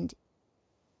 And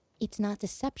it's not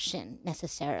deception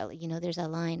necessarily. There's a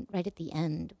line right at the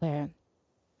end where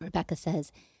Rebecca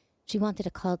says she wanted to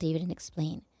call David and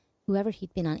explain. Whoever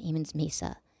he'd been on Amon's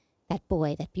Mesa, that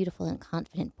boy, that beautiful and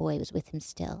confident boy, was with him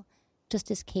still, just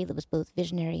as Caleb was both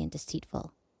visionary and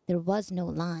deceitful. There was no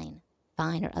line,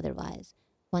 fine or otherwise.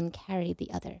 One carried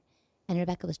the other, and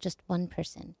Rebecca was just one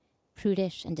person,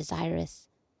 prudish and desirous,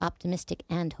 optimistic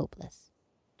and hopeless.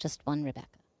 Just one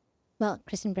Rebecca. Well,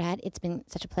 Chris and Brad, it's been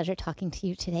such a pleasure talking to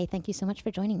you today. Thank you so much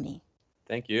for joining me.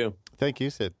 Thank you. Thank you,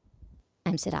 Cyd.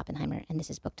 I'm Cyd Oppenheimer, and this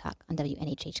is Book Talk on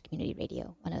WNHH Community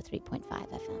Radio 103.5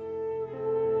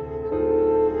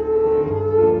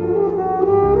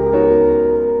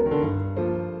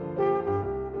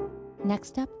 FM.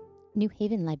 Next up, New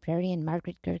Haven librarian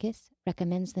Margaret Gerges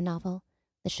recommends the novel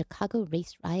The Chicago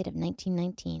Race Riot of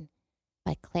 1919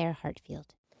 by Claire Hartfield.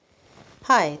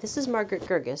 Hi, this is Margaret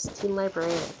Gerges, teen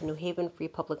librarian at the New Haven Free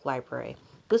Public Library.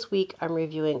 This week I'm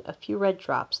reviewing A Few Red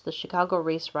Drops, The Chicago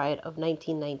Race Riot of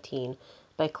 1919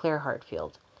 by Claire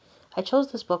Hartfield. I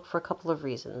chose this book for a couple of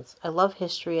reasons. I love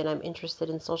history and I'm interested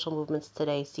in social movements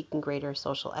today seeking greater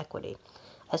social equity.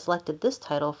 I selected this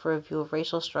title for a view of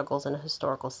racial struggles in a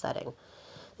historical setting.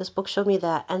 This book showed me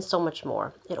that, and so much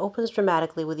more. It opens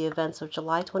dramatically with the events of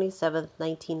July 27,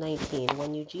 1919,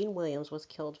 when Eugene Williams was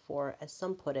killed for, as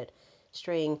some put it,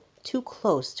 straying too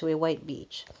close to a white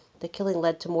beach. The killing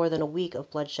led to more than a week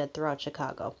of bloodshed throughout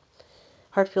Chicago.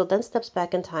 Hartfield then steps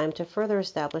back in time to further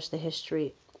establish the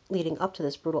history leading up to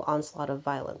this brutal onslaught of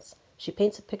violence. She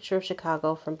paints a picture of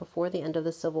Chicago from before the end of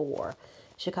the Civil War.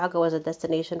 Chicago as a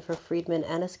destination for freedmen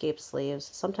and escaped slaves,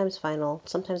 sometimes final,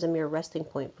 sometimes a mere resting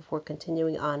point before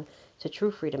continuing on to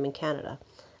true freedom in Canada.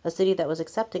 A city that was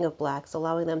accepting of blacks,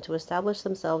 allowing them to establish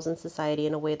themselves in society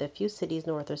in a way that few cities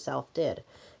north or south did.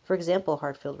 For example,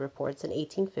 Hartfield reports, in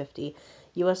 1850,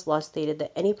 U.S. law stated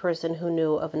that any person who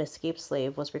knew of an escaped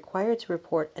slave was required to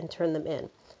report and turn them in.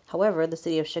 However, the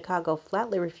city of Chicago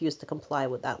flatly refused to comply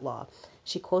with that law.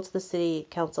 She quotes the city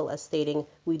council as stating,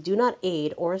 "We do not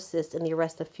aid or assist in the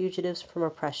arrest of fugitives from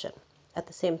oppression." At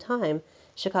the same time,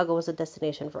 Chicago was a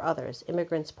destination for others.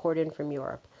 Immigrants poured in from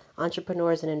Europe.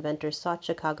 Entrepreneurs and inventors sought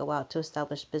Chicago out to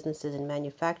establish businesses in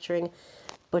manufacturing,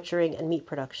 butchering, and meat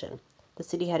production. The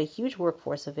city had a huge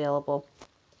workforce available,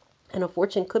 and a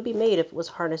fortune could be made if it was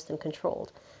harnessed and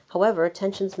controlled. However,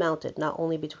 tensions mounted, not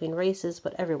only between races,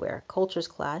 but everywhere. Cultures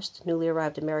clashed. Newly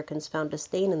arrived Americans found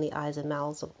disdain in the eyes and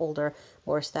mouths of older,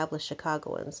 more established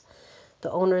Chicagoans.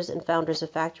 The owners and founders of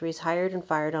factories hired and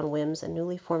fired on whims, and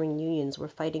newly forming unions were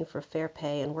fighting for fair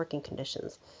pay and working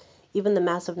conditions. Even the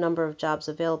massive number of jobs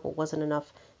available wasn't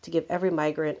enough to give every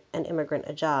migrant and immigrant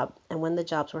a job, and when the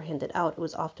jobs were handed out, it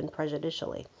was often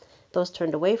prejudicially. Those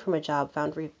turned away from a job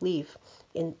found relief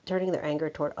in turning their anger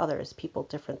toward others, people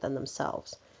different than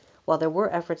themselves. While there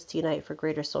were efforts to unite for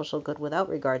greater social good without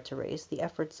regard to race, the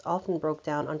efforts often broke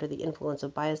down under the influence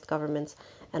of biased governments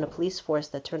and a police force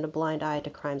that turned a blind eye to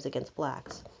crimes against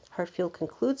blacks. Hartfield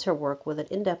concludes her work with an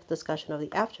in-depth discussion of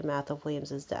the aftermath of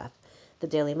Williams's death. The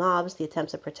daily mobs, the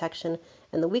attempts at protection,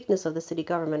 and the weakness of the city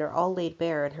government are all laid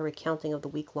bare in her recounting of the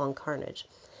week-long carnage.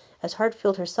 As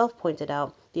Hartfield herself pointed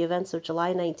out, the events of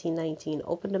July 1919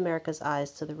 opened America's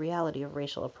eyes to the reality of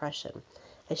racial oppression.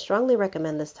 I strongly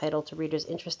recommend this title to readers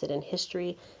interested in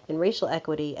history, in racial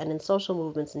equity, and in social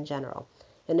movements in general.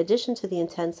 In addition to the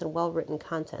intense and well-written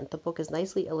content, the book is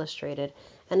nicely illustrated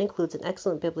and includes an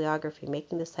excellent bibliography,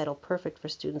 making this title perfect for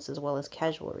students as well as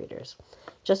casual readers.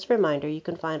 Just a reminder, you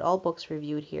can find all books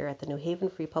reviewed here at the New Haven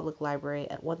Free Public Library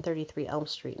at 133 Elm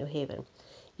Street, New Haven.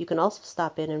 You can also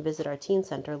stop in and visit our teen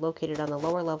center located on the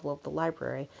lower level of the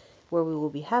library, where we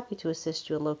will be happy to assist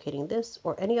you in locating this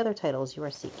or any other titles you are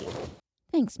seeking.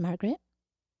 Thanks, Margaret.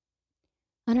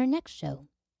 On our next show,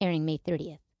 airing May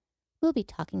 30th, we'll be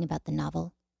talking about the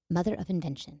novel Mother of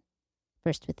Invention,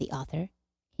 first with the author,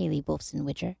 Haley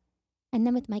Wolfson-Widger, and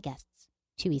then with my guests,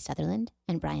 Tui Sutherland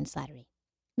and Brian Slattery.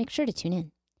 Make sure to tune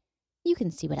in. You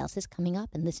can see what else is coming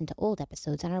up and listen to old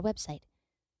episodes on our website,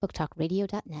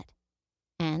 booktalkradio.net.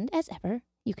 And, as ever,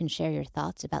 you can share your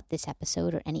thoughts about this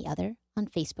episode or any other on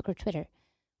Facebook or Twitter,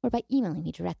 or by emailing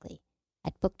me directly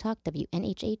at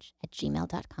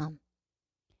booktalkwnnhh@gmail.com.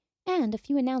 And a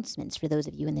few announcements for those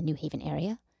of you in the New Haven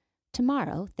area.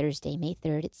 Tomorrow, Thursday, May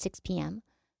 3rd at 6 p.m.,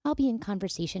 I'll be in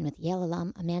conversation with Yale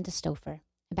alum Amanda Stouffer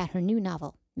about her new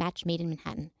novel, Match Made in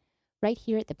Manhattan, right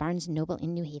here at the Barnes & Noble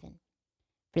in New Haven.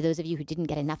 For those of you who didn't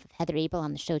get enough of Heather Abel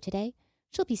on the show today,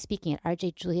 she'll be speaking at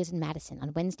R.J. Julia's in Madison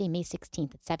on Wednesday, May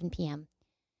 16th at 7 p.m.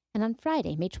 And on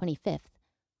Friday, May 25th,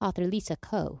 author Lisa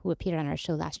Coe, who appeared on our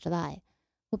show last July,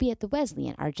 will be at the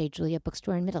Wesleyan R.J. Julia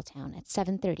bookstore in Middletown at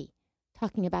 7:30,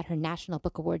 talking about her National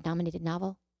Book Award-nominated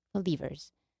novel, The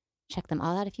Leavers. Check them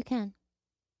all out if you can.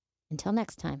 Until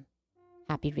next time,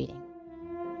 happy reading.